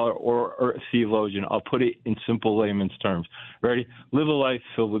biblical scholar or a theologian. I'll put it in simple layman's terms. Ready? Live a life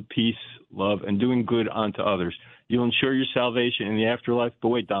filled with peace, love, and doing good unto others. You'll ensure your salvation in the afterlife. But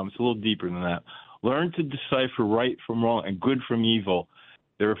wait, Dom, it's a little deeper than that. Learn to decipher right from wrong and good from evil.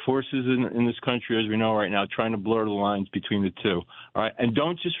 There are forces in this country, as we know right now, trying to blur the lines between the two. All right, and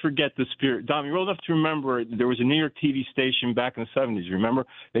don't just forget the spirit. Dom, you're old enough to remember there was a New York TV station back in the 70s. Remember?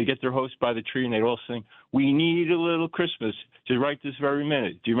 They'd get their host by the tree, and they'd all sing, "We Need a Little Christmas," just right this very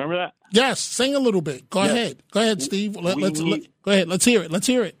minute. Do you remember that? Yes, sing a little bit. Go ahead. Go ahead, Steve. Go ahead. Let's hear it. Let's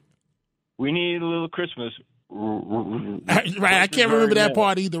hear it. We need a little Christmas. Right, I can't remember that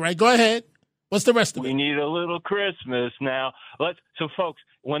part either, right? Go ahead. What's the rest of it? We need a little Christmas now. So, folks,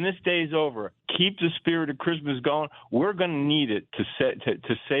 when this day's over, keep the spirit of Christmas going. We're going to need it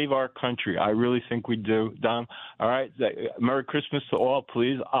to save our country. I really think we do, Dom. All right? Merry Christmas to all,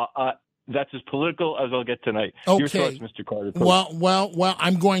 please. That's as political as I'll get tonight. Okay. Your thoughts, Mr. Carter. Please. Well,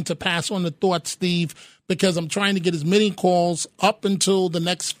 I'm going to pass on the thought, Steve, because I'm trying to get as many calls up until the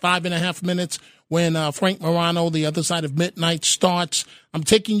next 5.5 minutes when Frank Morano, The Other Side of Midnight, starts. I'm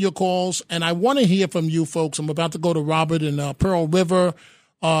taking your calls, and I want to hear from you folks. I'm about to go to Robert in Pearl River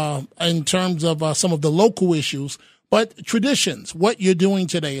in terms of some of the local issues. But traditions, what you're doing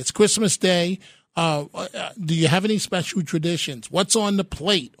today. It's Christmas Day. Do you have any special traditions? What's on the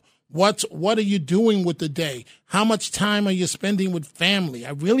plate? What are you doing with the day? How much time are you spending with family? I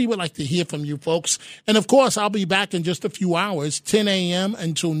really would like to hear from you folks. And, of course, I'll be back in just a few hours, 10 a.m.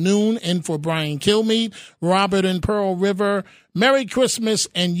 until noon, in for Brian Kilmeade, Robert in Pearl River. Merry Christmas,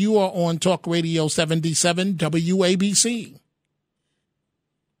 and you are on Talk Radio 77 WABC.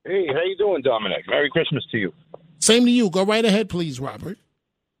 Hey, how you doing, Dominic? Merry Christmas to you. Same to you. Go right ahead, please, Robert.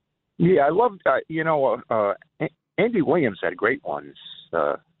 Yeah, I love, Andy Williams had great ones.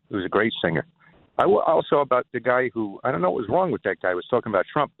 He was a great singer. Also about the guy who, I don't know what was wrong with that guy, was talking about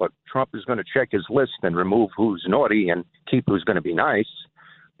Trump, but Trump is going to check his list and remove who's naughty and keep who's going to be nice.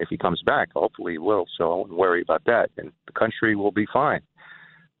 if he comes back. Hopefully he will, so I won't worry about that. And the country will be fine.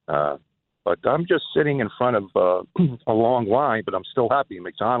 But I'm just sitting in front of a long line, but I'm still happy in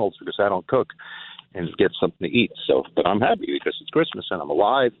McDonald's because I don't cook and get something to eat. So, but I'm happy because it's Christmas and I'm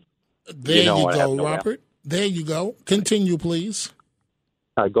alive. There you go, Robert. There you go. Continue, please.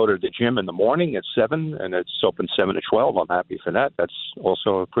 I go to the gym in the morning at 7, and it's open 7 to 12. I'm happy for that. That's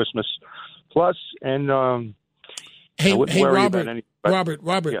also a Christmas plus. And hey,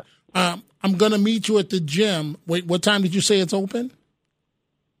 Robert, Yeah. I'm going to meet you at the gym. Wait, what time did you say it's open?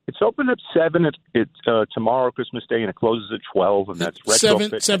 It's open at 7. It's tomorrow, Christmas Day, and it closes at 12, and that's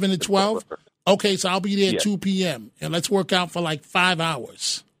retrofit. 7 to 12? Okay, so I'll be there at 2 p.m., and let's work out for like 5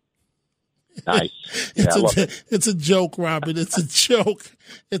 hours. Nice. It's a joke, Robert. It's a joke.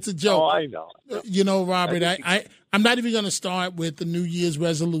 It's a joke. Oh, I know. You know, Robert, I'm not even going to start with the New Year's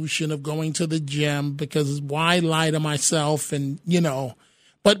resolution of going to the gym because why lie to myself? And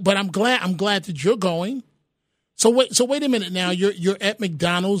but I'm glad that you're going. So wait a minute now. You're at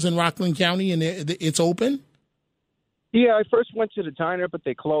McDonald's in Rockland County and it's open? Yeah, I first went to the diner, but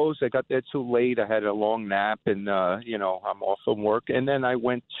they closed. I got there too late. I had a long nap, and I'm off from work. And then I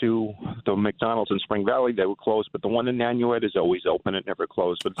went to the McDonald's in Spring Valley. They were closed, but the one in Nanuet is always open. It never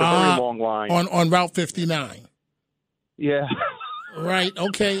closed, but it's a very long line on Route 59. Yeah, right.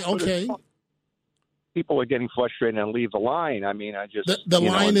 Okay. People are getting frustrated and leave the line. I mean, I just the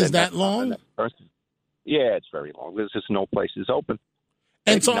line is that long. Yeah, it's very long. There's just no places open.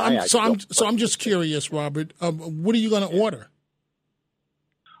 And I'm just curious, Robert. What are you going to order?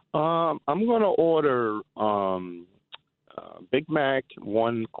 I'm going to order Big Mac,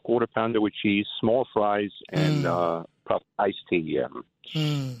 1 quarter pounder with cheese, small fries, and probably iced tea. Yeah,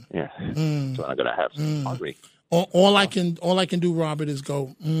 yeah. So I'm going to have. I'm hungry. All I can do, Robert, is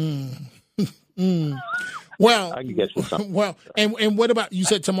go. Well, I can get you something. Well, and what about you?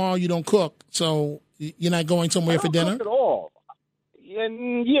 Said tomorrow you don't cook, so you're not going somewhere for dinner at all.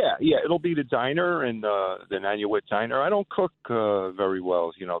 And yeah, it'll be the diner and the Nanuet diner. I don't cook very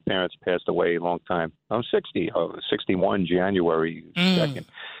well. Parents passed away a long time. I'm 61 January 2nd,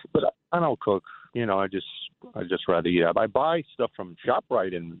 but I don't cook. I just rather eat out. I buy stuff from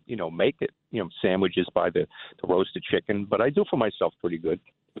ShopRite and make it. Sandwiches, buy the roasted chicken, but I do for myself pretty good.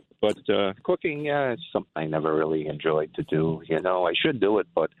 But cooking, it's something I never really enjoyed to do. I should do it,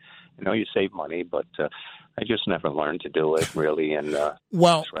 but you save money, but. I just never learned to do it, really. And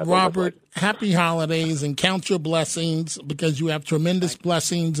well, Robert, happy holidays and count your blessings because you have tremendous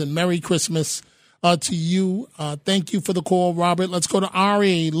blessings, and Merry Christmas to you. Thank you for the call, Robert. Let's go to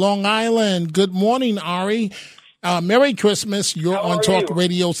Ari, Long Island. Good morning, Ari. Merry Christmas. You're on Talk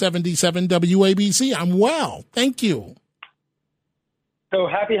Radio 77 WABC. I'm well. Thank you. So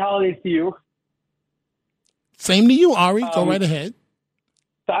happy holidays to you. Same to you, Ari. Go right ahead.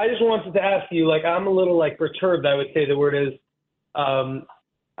 So I just wanted to ask you, I'm a little, perturbed, I would say the word is.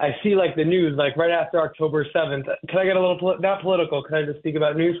 I see, the news, right after October 7th. Can I get a little, not political, can I just speak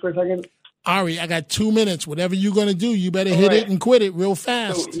about news for a second? Ari, I got 2 minutes. Whatever you're going to do, you better hit it and quit it real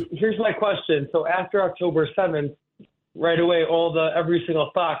fast. So here's my question. So after October 7th, right away, every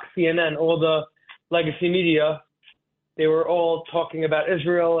single Fox, CNN, all the legacy media, they were all talking about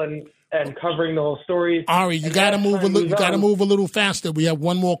Israel and covering the whole story. Ari, you got to move a little. You got to move a little faster. We have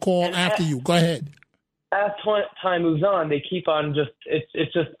one more call after you. Go ahead. As time moves on, they keep on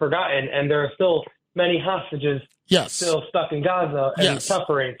it's just forgotten, and there are still many hostages. Yes. Still stuck in Gaza and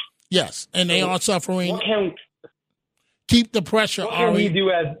suffering. Yes, and they are suffering. Keep the pressure, what Ari. Can we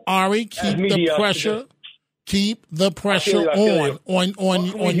do Ari, keep the pressure. Keep the pressure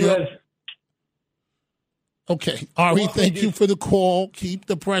on your. Okay, Ari, thank you for the call. Keep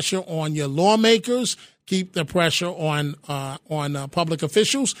the pressure on your lawmakers. Keep the pressure on public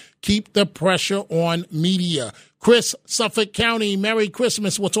officials. Keep the pressure on media. Chris, Suffolk County, Merry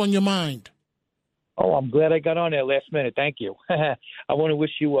Christmas. What's on your mind? Oh, I'm glad I got on there last minute. Thank you. I want to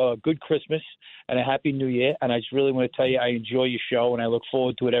wish you a good Christmas and a Happy New Year. And I just really want to tell you I enjoy your show, and I look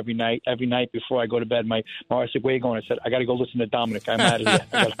forward to it every night. Every night before I go to bed, my wife said, "Where you going?" I said, "I got to go listen to Dominic. I'm out of here."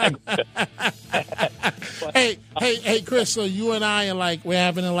 Hey, Chris, so you and I are we're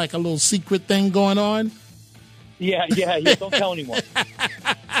having a little secret thing going on? Yeah. Don't tell anyone.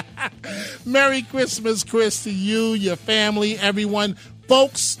 Merry Christmas, Chris, to you, your family, everyone.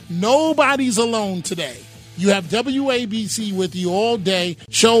 Folks, nobody's alone today. You have WABC with you all day,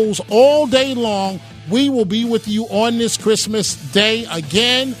 shows all day long. We will be with you on this Christmas day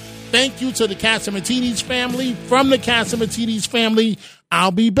again. Thank you to the Catsimatidis family. From the Catsimatidis family,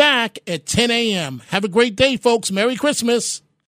 I'll be back at 10 a.m. Have a great day, folks. Merry Christmas.